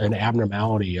is an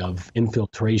abnormality of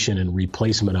infiltration and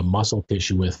replacement of muscle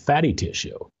tissue with fatty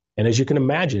tissue. And as you can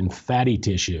imagine, fatty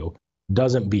tissue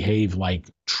doesn't behave like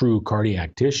true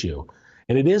cardiac tissue,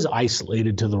 and it is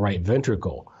isolated to the right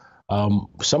ventricle.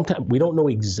 Sometimes we don't know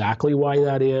exactly why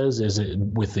that is. Is it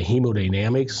with the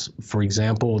hemodynamics, for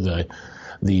example,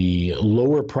 the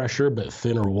lower pressure but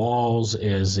thinner walls?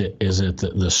 Is it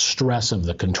the stress of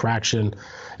the contraction?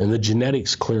 And the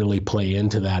genetics clearly play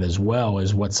into that as well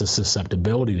as what's the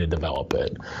susceptibility to develop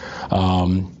it.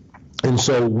 And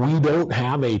so we don't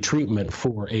have a treatment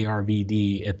for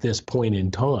ARVD at this point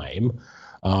in time.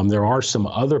 There are some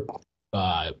other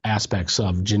aspects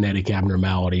of genetic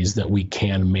abnormalities that we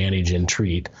can manage and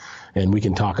treat, and we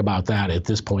can talk about that at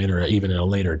this point or even at a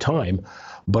later time.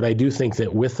 But I do think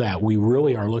that with that, we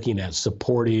really are looking at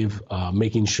supportive,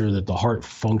 making sure that the heart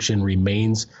function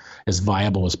remains as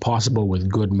viable as possible with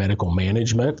good medical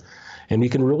management. And you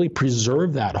can really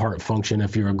preserve that heart function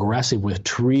if you're aggressive with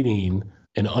treating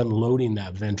and unloading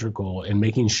that ventricle and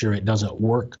making sure it doesn't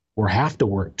work or have to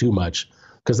work too much,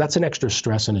 because that's an extra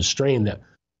stress and a strain that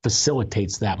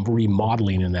facilitates that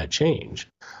remodeling and that change.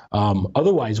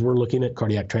 Otherwise, we're looking at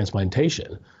cardiac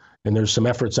transplantation, and there's some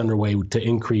efforts underway to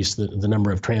increase the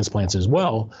number of transplants as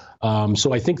well.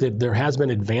 So I think that there has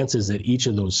been advances at each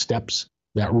of those steps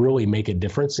that really make a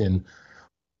difference in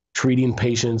treating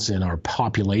patients in our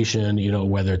population,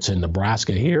 whether it's in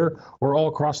Nebraska here or all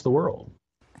across the world.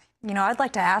 I'd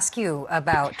like to ask you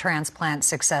about transplant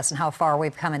success and how far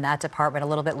we've come in that department a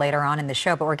little bit later on in the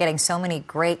show, but we're getting so many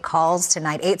great calls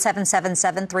tonight.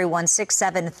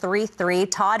 877-731-6733.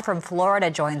 Todd from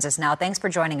Florida joins us now. Thanks for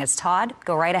joining us, Todd.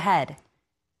 Go right ahead.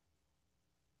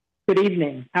 Good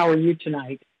evening. How are you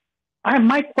tonight?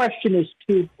 My question is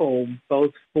twofold,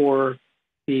 both for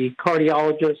the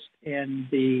cardiologist and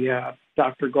the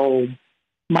Dr. Gold.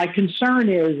 My concern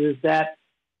is that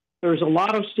there's a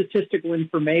lot of statistical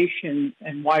information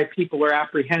and why people are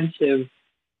apprehensive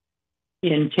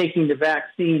in taking the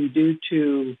vaccine due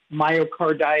to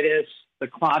myocarditis, the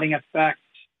clotting effect,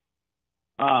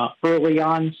 early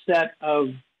onset of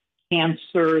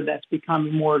cancer that's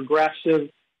becoming more aggressive.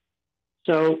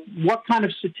 So what kind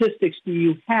of statistics do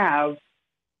you have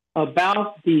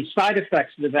about the side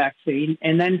effects of the vaccine?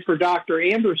 And then for Dr.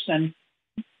 Anderson,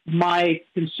 my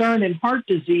concern in heart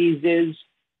disease is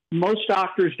most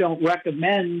doctors don't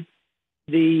recommend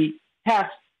the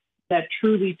tests that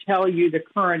truly tell you the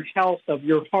current health of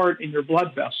your heart and your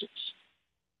blood vessels.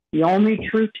 The only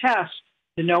true test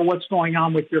to know what's going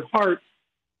on with your heart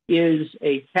is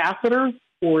a catheter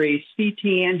or a CT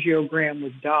angiogram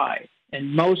with dye.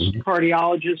 And most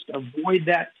cardiologists avoid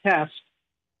that test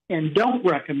and don't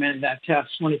recommend that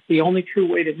test when it's the only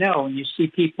true way to know. And you see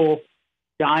people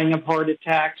dying of heart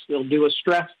attacks. They'll do a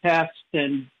stress test,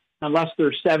 and unless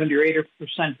there's 70 or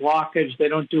 80% blockage, they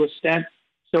don't do a stent.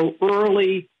 So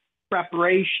early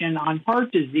preparation on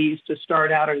heart disease to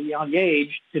start out at a young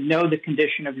age to know the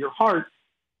condition of your heart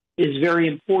is very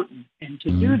important, and to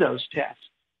do those tests.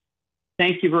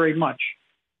 Thank you very much.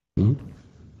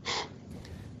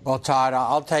 Well, Todd,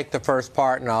 I'll take the first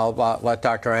part, and I'll let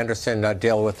Dr. Anderson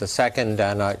deal with the second,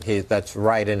 and that's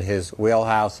right in his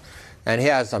wheelhouse. And he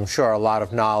has, I'm sure, a lot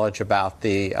of knowledge about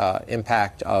the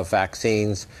impact of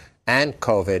vaccines and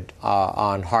COVID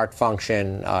on heart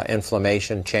function,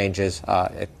 inflammation changes,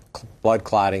 blood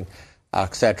clotting,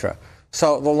 etc.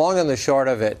 So the long and the short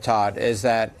of it, Todd, is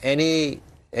that any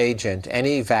agent,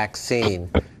 any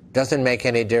vaccine, doesn't make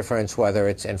any difference whether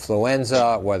it's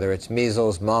influenza, whether it's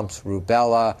measles, mumps,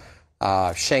 rubella,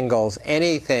 shingles,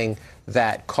 anything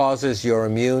that causes your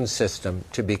immune system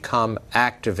to become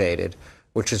activated,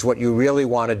 which is what you really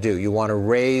want to do. You want to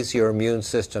raise your immune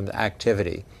system's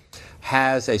activity,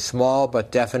 has a small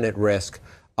but definite risk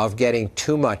of getting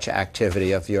too much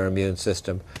activity of your immune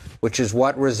system, which is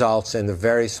what results in the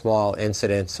very small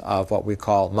incidence of what we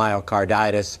call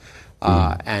myocarditis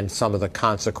and some of the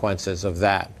consequences of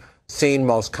that. Seen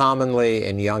most commonly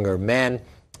in younger men.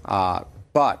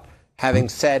 But having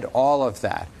said all of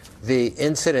that, the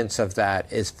incidence of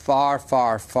that is far,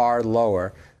 far, far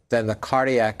lower than the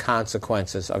cardiac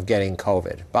consequences of getting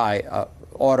COVID, by an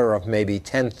order of maybe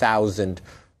 10,000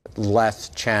 less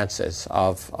chances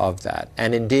of that.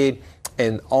 And indeed,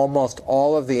 in almost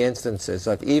all of the instances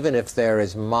of even if there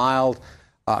is mild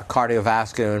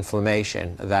cardiovascular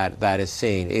inflammation that is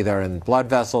seen, either in blood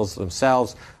vessels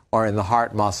themselves or in the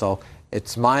heart muscle,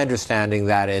 it's my understanding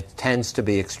that it tends to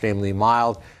be extremely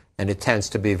mild and it tends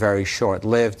to be very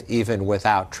short-lived, even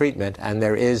without treatment, and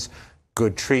there is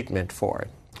good treatment for it.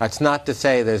 That's not to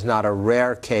say there's not a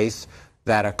rare case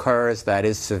that occurs that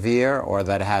is severe or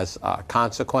that has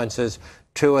consequences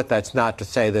to it. That's not to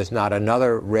say there's not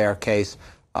another rare case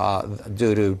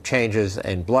due to changes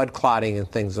in blood clotting and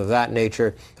things of that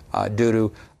nature due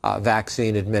to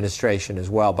vaccine administration as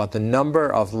well. But the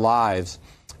number of lives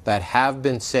that have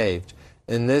been saved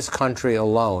in this country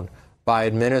alone by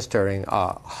administering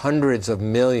hundreds of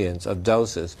millions of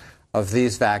doses of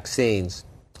these vaccines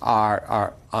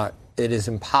it is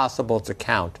impossible to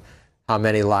count how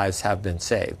many lives have been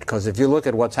saved. Because if you look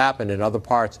at what's happened in other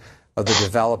parts of the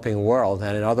developing world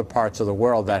and in other parts of the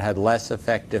world that had less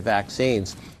effective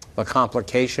vaccines, the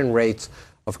complication rates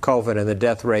of COVID and the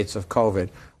death rates of COVID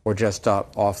were just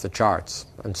off the charts.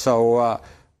 And so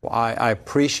I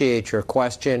appreciate your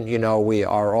question. You know, we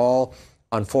are all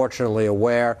unfortunately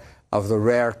aware of the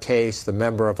rare case, the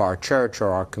member of our church or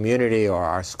our community or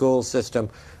our school system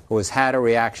who has had a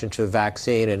reaction to the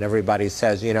vaccine, and everybody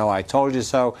says, you know, I told you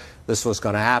so, this was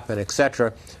going to happen,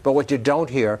 etc. But what you don't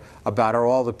hear about are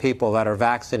all the people that are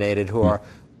vaccinated who are,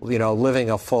 you know, living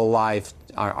a full life,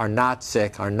 are not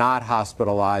sick, are not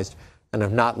hospitalized, and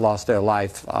have not lost their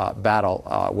life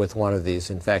battle with one of these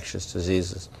infectious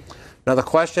diseases. Now, the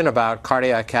question about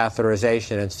cardiac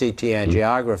catheterization and CT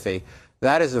angiography,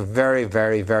 that is a very,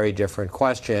 very, very different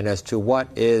question as to what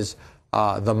is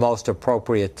the most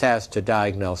appropriate test to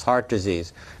diagnose heart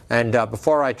disease. And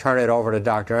before I turn it over to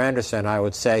Dr. Anderson, I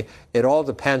would say it all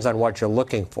depends on what you're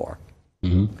looking for,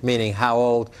 meaning how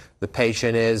old the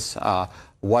patient is,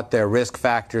 what their risk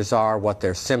factors are, what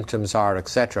their symptoms are,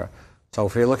 etc. So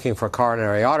if you're looking for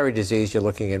coronary artery disease, you're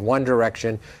looking in one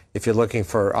direction. If you're looking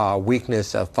for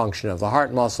weakness of function of the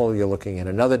heart muscle, you're looking in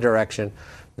another direction.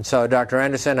 And so, Dr.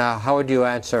 Anderson, how would you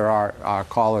answer our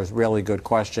callers' really good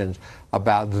questions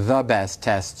about the best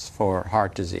tests for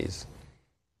heart disease?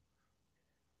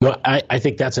 No, I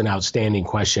think that's an outstanding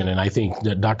question, and I think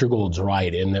that Dr. Gould's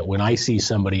right in that when I see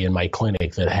somebody in my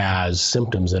clinic that has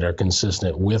symptoms that are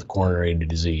consistent with coronary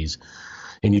disease,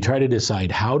 and you try to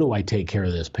decide, how do I take care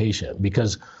of this patient?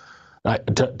 Because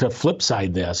to flip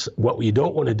side this, what we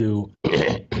don't want to do,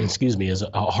 excuse me, is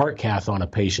a heart cath on a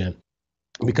patient,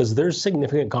 because there's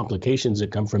significant complications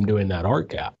that come from doing that heart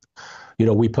cath. You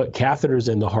know, we put catheters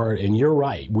in the heart, and you're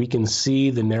right. We can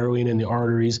see the narrowing in the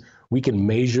arteries. We can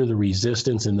measure the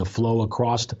resistance and the flow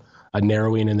across a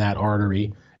narrowing in that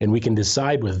artery, and we can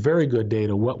decide with very good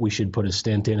data what we should put a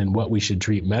stent in and what we should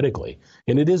treat medically.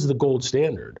 And it is the gold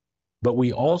standard. But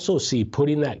we also see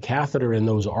putting that catheter in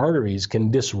those arteries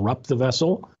can disrupt the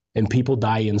vessel, and people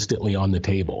die instantly on the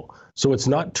table. So it's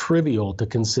not trivial to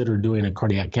consider doing a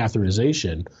cardiac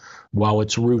catheterization. While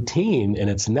it's routine and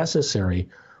it's necessary,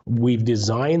 we've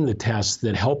designed the tests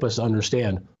that help us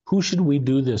understand who should we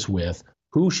do this with,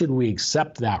 who should we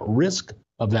accept that risk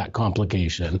of that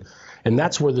complication, and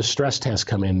that's where the stress tests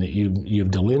come in that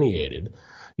you've delineated.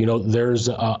 You know, there's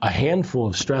a handful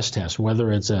of stress tests,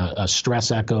 whether it's a stress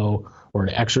echo or an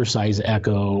exercise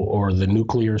echo or the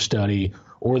nuclear study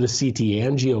or the CT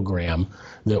angiogram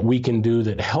that we can do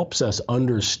that helps us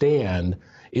understand,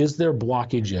 is there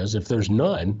blockages? If there's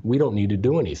none, we don't need to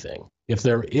do anything. If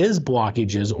there is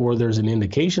blockages or there's an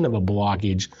indication of a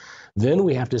blockage, then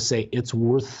we have to say it's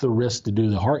worth the risk to do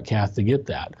the heart cath to get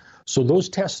that. So those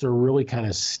tests are really kind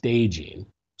of staging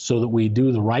so that we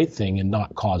do the right thing and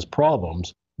not cause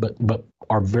problems, but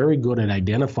are very good at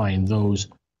identifying those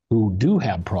who do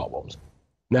have problems.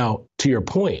 Now, to your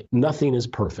point, nothing is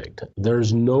perfect.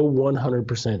 There's no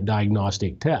 100%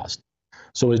 diagnostic test.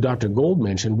 So as Dr. Gould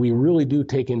mentioned, we really do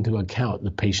take into account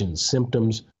the patient's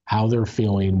symptoms, how they're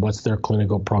feeling, what's their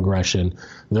clinical progression,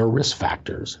 their risk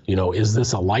factors. You know, is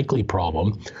this a likely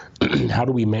problem? How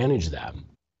do we manage that?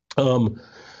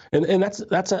 And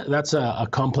that's a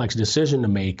complex decision to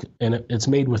make, and it's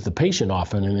made with the patient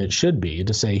often, and it should be,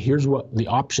 to say, here's what the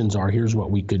options are, here's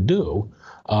what we could do.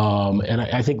 And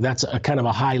I think that's a kind of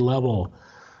a high level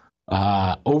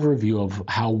overview of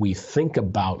how we think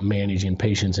about managing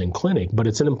patients in clinic, but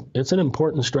it's an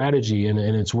important strategy, and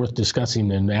it's worth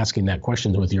discussing and asking that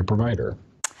question with your provider.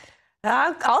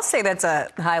 I'll say that's a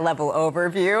high-level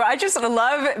overview. I just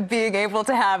love being able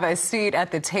to have a seat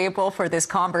at the table for this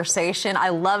conversation. I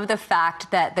love the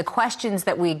fact that the questions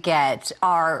that we get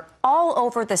are all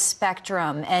over the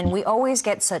spectrum, and we always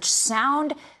get such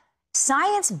sound,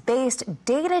 science-based,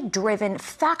 data-driven,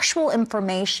 factual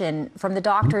information from the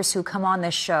doctors who come on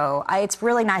this show. It's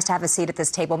really nice to have a seat at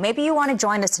this table. Maybe you want to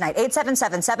join us tonight.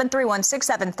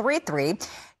 877-731-6733.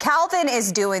 Calvin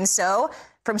is doing so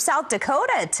from South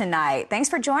Dakota tonight. Thanks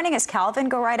for joining us, Calvin.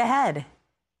 Go right ahead.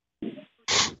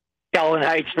 Calvin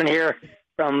Heitzman here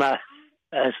from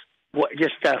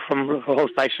from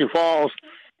close by Sioux Falls,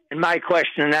 And my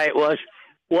question tonight was,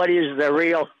 what is the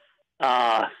real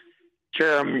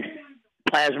germ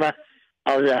plasma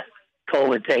of the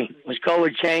COVID thing? Was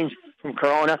COVID changed from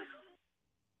corona?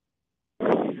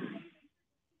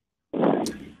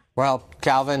 Well,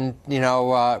 Calvin,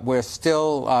 we're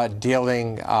still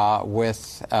dealing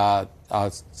with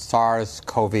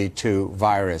SARS-CoV-2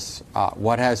 virus.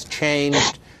 What has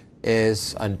changed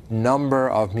is a number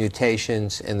of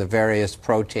mutations in the various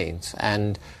proteins.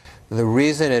 And the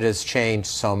reason it has changed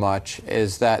so much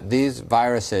is that these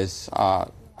viruses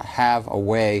have a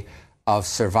way of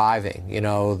surviving.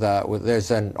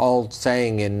 There's an old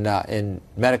saying in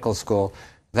medical school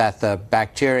that the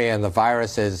bacteria and the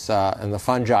viruses and the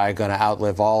fungi are going to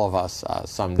outlive all of us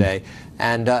someday.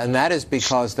 And that is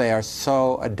because they are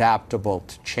so adaptable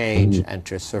to change and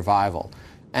to survival.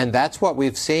 And that's what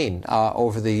we've seen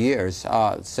over the years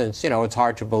since, it's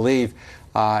hard to believe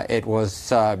it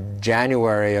was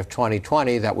January of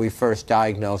 2020 that we first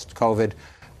diagnosed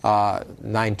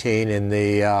COVID-19 in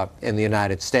the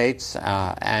United States,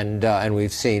 and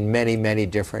we've seen many, many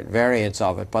different variants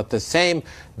of it. But the same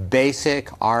basic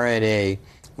RNA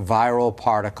viral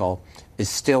particle is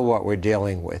still what we're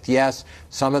dealing with. Yes,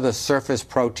 some of the surface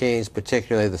proteins,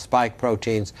 particularly the spike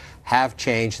proteins, have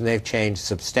changed, and they've changed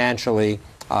substantially.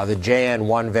 The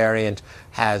JN1 variant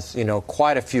has,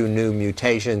 quite a few new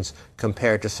mutations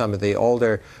compared to some of the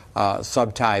older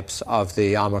subtypes of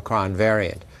the Omicron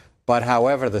variant. But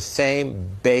however, the same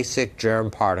basic germ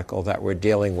particle that we're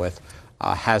dealing with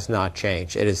has not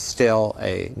changed. It is still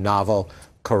a novel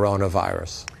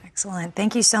coronavirus. Excellent.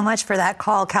 Thank you so much for that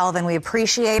call, Calvin. We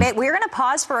appreciate it. We're going to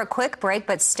pause for a quick break,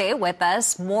 but stay with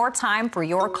us. More time for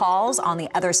your calls on the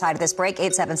other side of this break,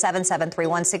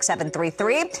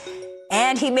 877-731-6733.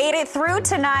 And he made it through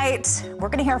tonight. We're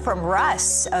going to hear from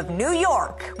Russ of New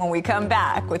York when we come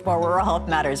back with more Rural Health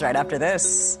Matters right after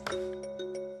this.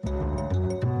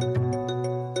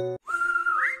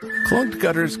 Clogged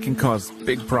gutters can cause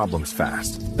big problems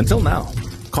fast. Until now.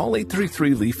 Call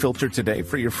 833-LEAF Filter today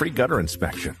for your free gutter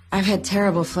inspection. I've had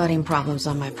terrible flooding problems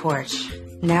on my porch.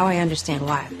 Now I understand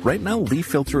why. Right now, Leaf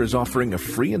Filter is offering a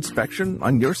free inspection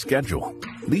on your schedule.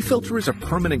 Leaf Filter is a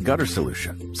permanent gutter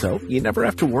solution, so you never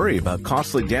have to worry about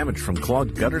costly damage from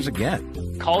clogged gutters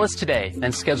again. Call us today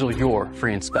and schedule your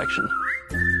free inspection.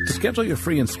 To schedule your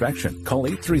free inspection, call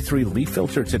 833-LEAF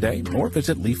Filter today or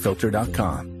visit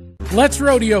leaffilter.com. Let's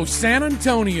Rodeo San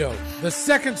Antonio, the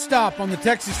second stop on the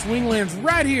Texas Swinglands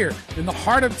right here in the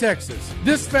heart of Texas.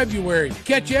 This February,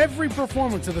 catch every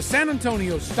performance of the San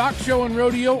Antonio Stock Show and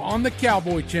Rodeo on the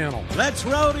Cowboy Channel. Let's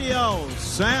Rodeo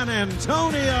San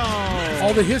Antonio.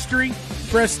 All the history,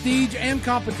 prestige, and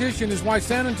competition is why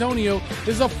San Antonio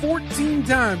is a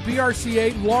 14-time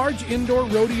PRCA Large Indoor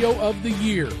Rodeo of the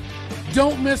Year.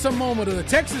 Don't miss a moment of the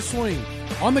Texas Swing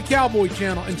on the Cowboy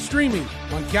Channel and streaming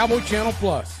on Cowboy Channel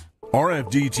Plus.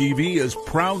 RFD-TV is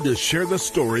proud to share the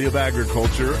story of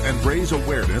agriculture and raise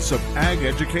awareness of ag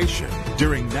education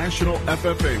during National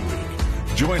FFA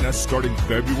Week. Join us starting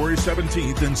February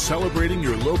 17th in celebrating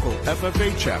your local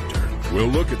FFA chapter. We'll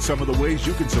look at some of the ways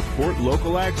you can support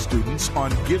local ag students on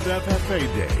Give FFA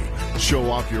Day.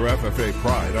 Show off your FFA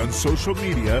pride on social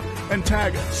media and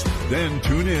tag us. Then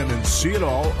tune in and see it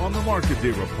all on the Market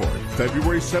Day Report,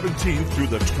 February 17th through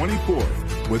the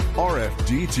 24th with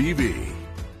RFD-TV.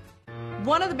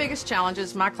 One of the biggest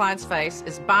challenges my clients face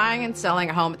is buying and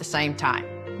selling a home at the same time.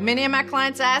 Many of my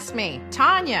clients ask me,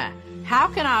 Tanya, how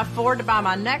can I afford to buy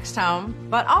my next home,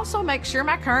 but also make sure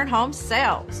my current home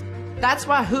sells? That's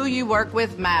why who you work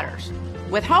with matters.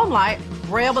 With HomeLight,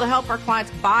 we're able to help our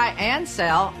clients buy and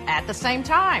sell at the same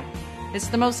time. It's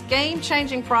the most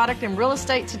game-changing product in real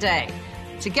estate today.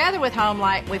 Together with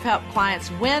HomeLight, we've helped clients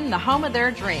win the home of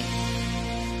their dreams.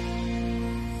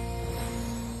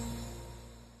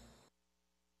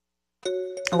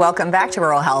 Welcome back to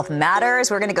Rural Health Matters.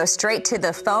 We're going to go straight to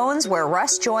the phones where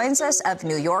Russ joins us of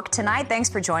New York tonight. Thanks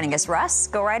for joining us, Russ.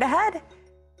 Go right ahead.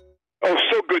 Oh,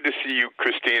 so good to see you,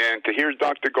 Christina, and to hear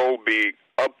Dr. Gold be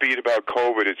upbeat about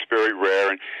COVID. It's very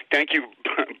rare. And thank you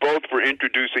both for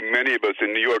introducing many of us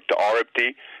in New York to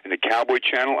RFD and the Cowboy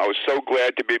Channel. I was so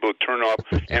glad to be able to turn off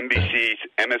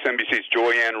MSNBC's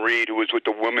Joyanne Reid, who was with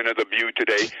the Women of the View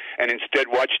today, and instead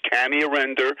watch Tammy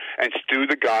Arender and Stu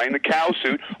the Guy in the cow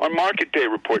suit on Market Day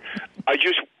Report. I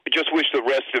just wish the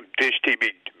rest of Dish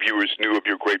TV viewers knew of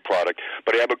your great product.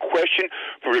 But I have a question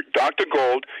for Dr.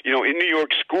 Gold. You know, in New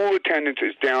York, school attendance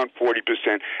is down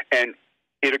 40%, and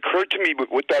it occurred to me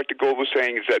what Dr. Gold was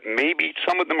saying is that maybe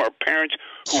some of them are parents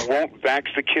who won't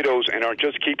vax the kiddos and are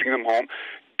just keeping them home.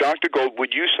 Dr. Gold,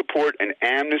 would you support an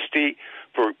amnesty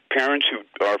for parents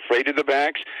who are afraid of the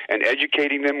vax and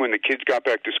educating them when the kids got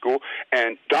back to school?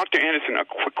 And Dr. Anderson, a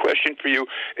quick question for you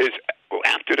is,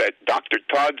 after that Dr.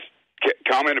 Todd's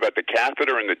comment about the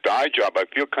catheter and the dye job, I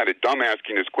feel kind of dumb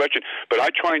asking this question, but I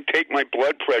try and take my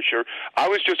blood pressure. I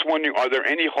was just wondering, are there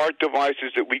any heart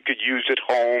devices that we could use at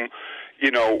home,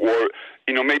 or,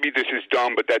 maybe this is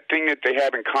dumb, but that thing that they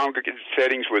have in congregate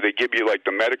settings where they give you like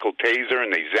the medical taser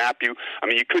and they zap you, I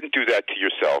mean, you couldn't do that to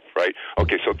yourself, right?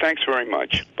 Okay, so thanks very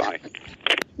much. Bye.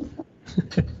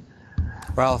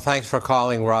 Well, thanks for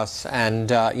calling, Russ. And,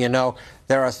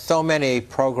 there are so many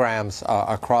programs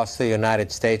across the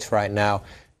United States right now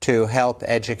to help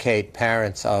educate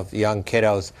parents of young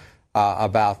kiddos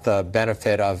about the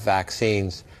benefit of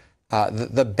vaccines.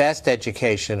 The best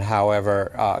education,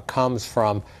 however, comes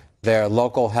from their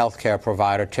local healthcare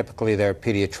provider, typically their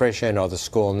pediatrician or the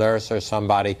school nurse or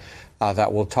somebody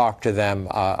that will talk to them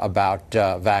about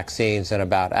vaccines and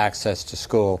about access to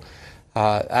school.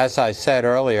 As I said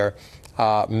earlier,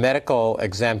 medical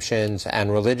exemptions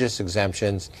and religious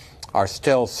exemptions are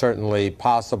still certainly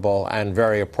possible and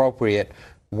very appropriate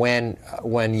when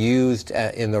used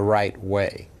in the right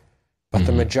way. But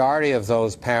the majority of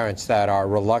those parents that are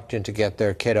reluctant to get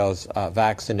their kiddos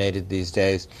vaccinated these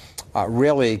days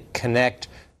really connect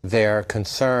their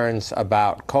concerns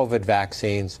about COVID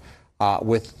vaccines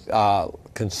with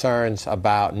concerns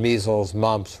about measles,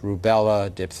 mumps,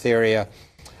 rubella, diphtheria,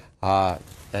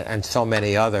 and so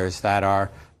many others that are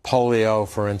polio,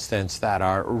 for instance, that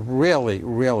are really,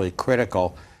 really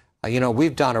critical.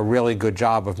 We've done a really good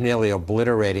job of nearly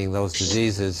obliterating those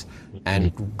diseases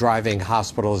and driving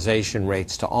hospitalization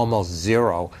rates to almost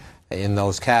zero in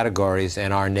those categories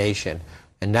in our nation.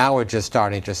 And now we're just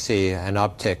starting to see an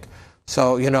uptick.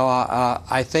 So,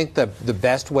 I think the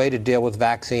best way to deal with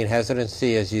vaccine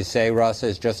hesitancy, as you say, Russ,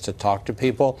 is just to talk to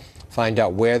people, find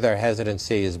out where their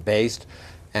hesitancy is based,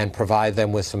 and provide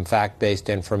them with some fact-based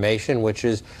information, which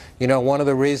is, one of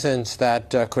the reasons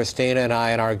that Christina and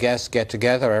I and our guests get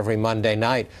together every Monday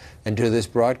night and do this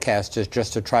broadcast, is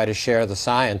just to try to share the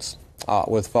science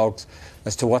with folks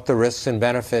as to what the risks and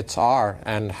benefits are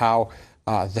and how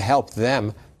to help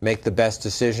them make the best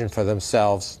decision for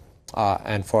themselves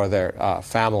and for their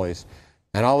families.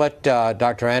 And I'll let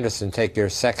Dr. Anderson take your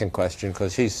second question,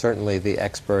 because he's certainly the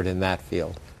expert in that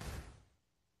field.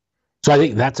 So I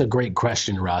think that's a great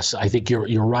question, Russ. I think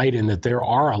you're right in that there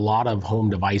are a lot of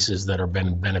home devices that have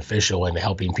been beneficial in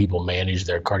helping people manage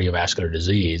their cardiovascular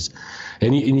disease.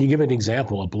 And you give an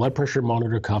example, a blood pressure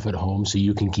monitor cuff at home so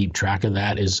you can keep track of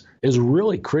that is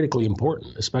really critically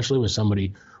important, especially with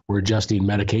somebody we're adjusting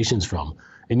medications from.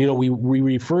 And, we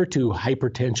refer to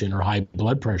hypertension or high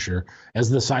blood pressure as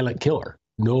the silent killer.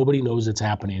 Nobody knows it's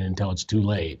happening until it's too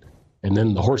late. And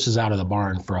then the horse is out of the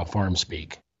barn, for a farm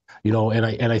speak.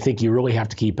 And I think you really have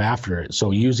to keep after it. So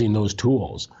using those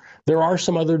tools. There are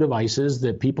some other devices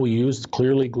that people use,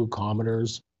 clearly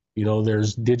glucometers.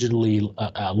 There's digitally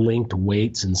linked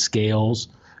weights and scales.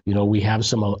 We have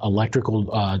some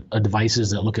electrical devices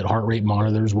that look at heart rate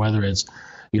monitors, whether it's,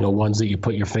 ones that you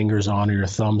put your fingers on or your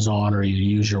thumbs on, or you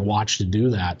use your watch to do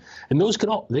that. And those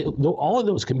all of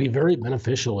those can be very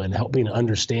beneficial in helping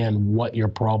understand what your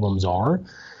problems are.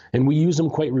 And we use them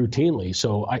quite routinely.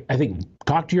 So I think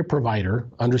talk to your provider,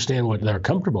 understand what they're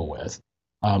comfortable with,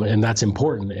 and that's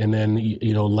important. And then,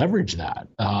 leverage that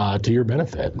to your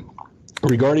benefit.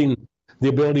 Regarding the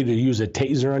ability to use a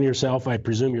taser on yourself, I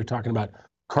presume you're talking about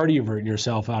cardioverting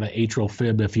yourself out of atrial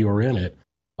fib if you were in it.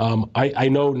 I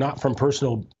know, not from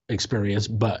personal experience,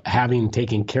 but having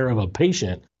taken care of a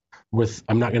patient with,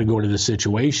 I'm not going to go into the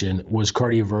situation, was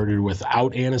cardioverted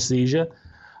without anesthesia.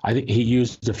 I think he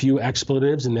used a few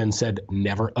expletives and then said,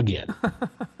 never again.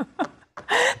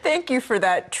 Thank you for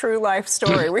that true life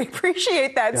story. We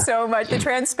appreciate that so much, the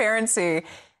transparency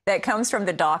that comes from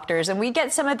the doctors. And we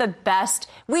get some of the best,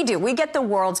 we get the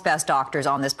world's best doctors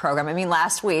on this program. I mean,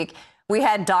 last week we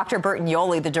had Dr. Burton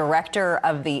Yoli, the director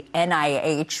of the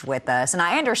NIH, with us. And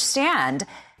I understand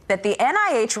that the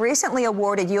NIH recently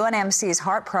awarded UNMC's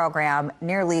heart program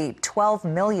nearly $12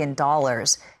 million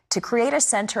to create a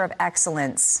center of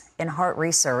excellence in heart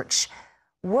research.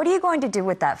 What are you going to do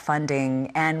with that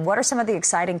funding, and what are some of the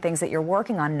exciting things that you're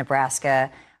working on in Nebraska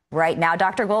right now?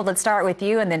 Dr. Gold, let's start with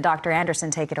you, and then Dr.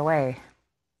 Anderson, take it away.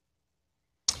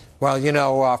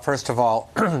 Well, first of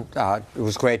all, it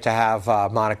was great to have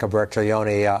Monica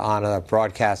Bertaglione on a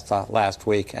broadcast last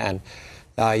week, and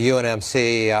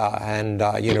UNMC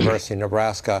and University of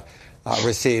Nebraska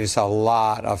receives a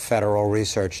lot of federal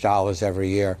research dollars every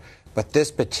year. But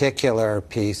this particular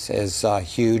piece is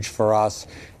huge for us,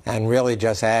 and really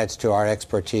just adds to our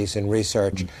expertise in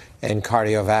research in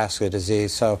cardiovascular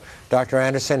disease. So, Dr.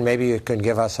 Anderson, maybe you can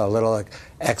give us a little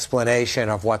explanation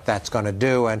of what that's going to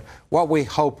do and what we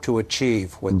hope to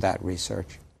achieve with that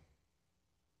research.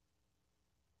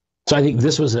 So I think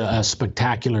this was a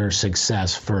spectacular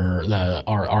success for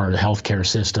our healthcare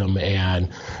system, and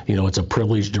it's a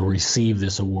privilege to receive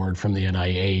this award from the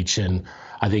NIH. And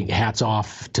I think hats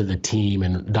off to the team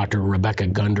and Dr. Rebecca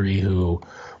Gundry, who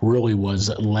really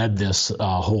led this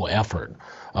whole effort.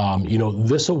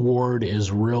 This award is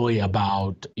really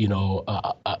about,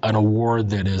 an award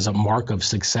that is a mark of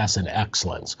success and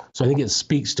excellence. So I think it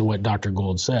speaks to what Dr.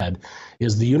 Gold said,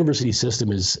 is the university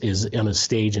system is in a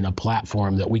stage and a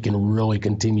platform that we can really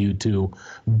continue to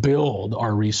build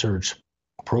our research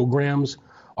programs,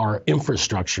 our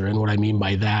infrastructure. And what I mean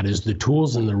by that is the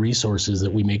tools and the resources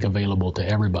that we make available to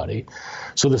everybody.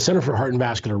 So the Center for Heart and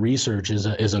Vascular Research is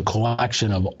a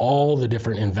collection of all the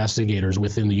different investigators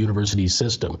within the university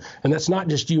system. And that's not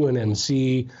just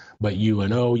UNMC, but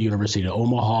UNO, University of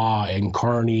Omaha, and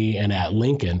Kearney, and at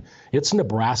Lincoln. It's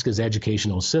Nebraska's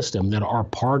educational system that are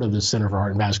part of the Center for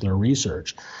Heart and Vascular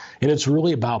Research. And it's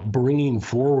really about bringing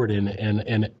forward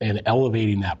and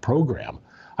elevating that program.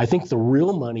 I think the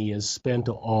real money is spent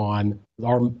on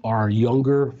our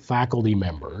younger faculty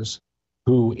members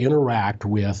who interact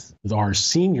with our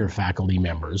senior faculty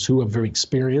members who are very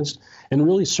experienced and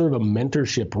really serve a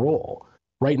mentorship role.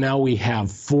 Right now, we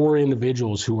have 4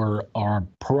 individuals who are our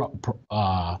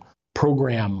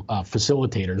program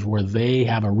facilitators, where they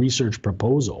have a research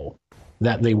proposal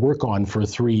that they work on for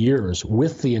 3 years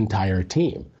with the entire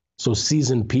team. So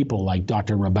seasoned people like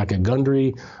Dr. Rebecca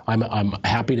Gundry, I'm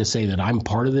happy to say that I'm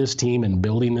part of this team in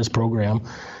building this program,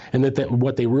 and that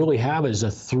what they really have is a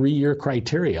 3-year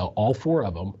criteria, all 4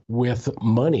 of them, with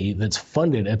money that's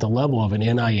funded at the level of an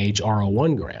NIH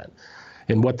R01 grant.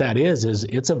 And what that is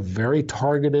it's a very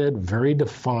targeted, very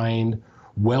defined,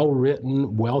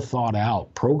 well-written,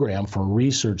 well-thought-out program for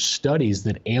research studies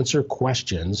that answer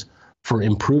questions for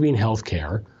improving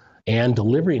healthcare and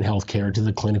delivering healthcare to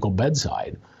the clinical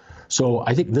bedside. So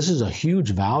I think this is a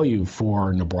huge value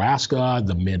for Nebraska,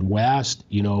 the Midwest.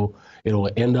 It'll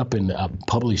end up in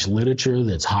published literature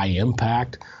that's high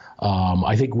impact.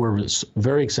 I think we're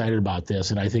very excited about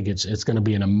this, and I think it's going to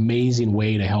be an amazing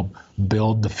way to help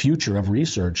build the future of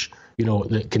research,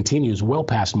 that continues well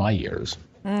past my years.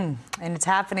 And it's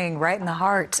happening right in the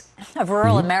heart of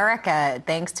rural America,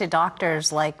 thanks to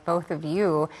doctors like both of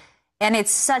you. And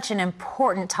it's such an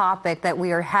important topic that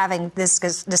we are having this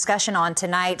discussion on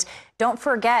tonight. Don't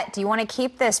forget, do you want to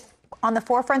keep this on the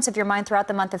forefront of your mind throughout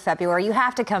the month of February? You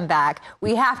have to come back.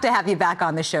 We have to have you back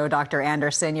on the show, Dr.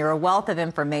 Anderson. You're a wealth of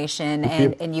information,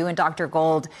 and you and Dr.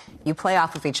 Gold, you play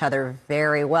off of each other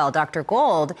very well. Dr.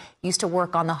 Gold used to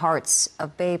work on the hearts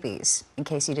of babies, in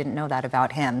case you didn't know that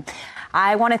about him.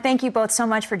 I want to thank you both so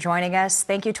much for joining us.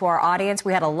 Thank you to our audience.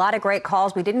 We had a lot of great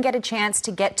calls. We didn't get a chance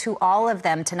to get to all of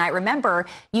them tonight. Remember,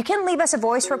 you can leave us a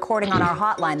voice recording on our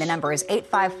hotline. The number is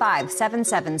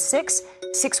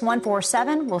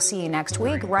 855-776-6147. We'll see you next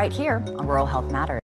week right here on Rural Health Matters.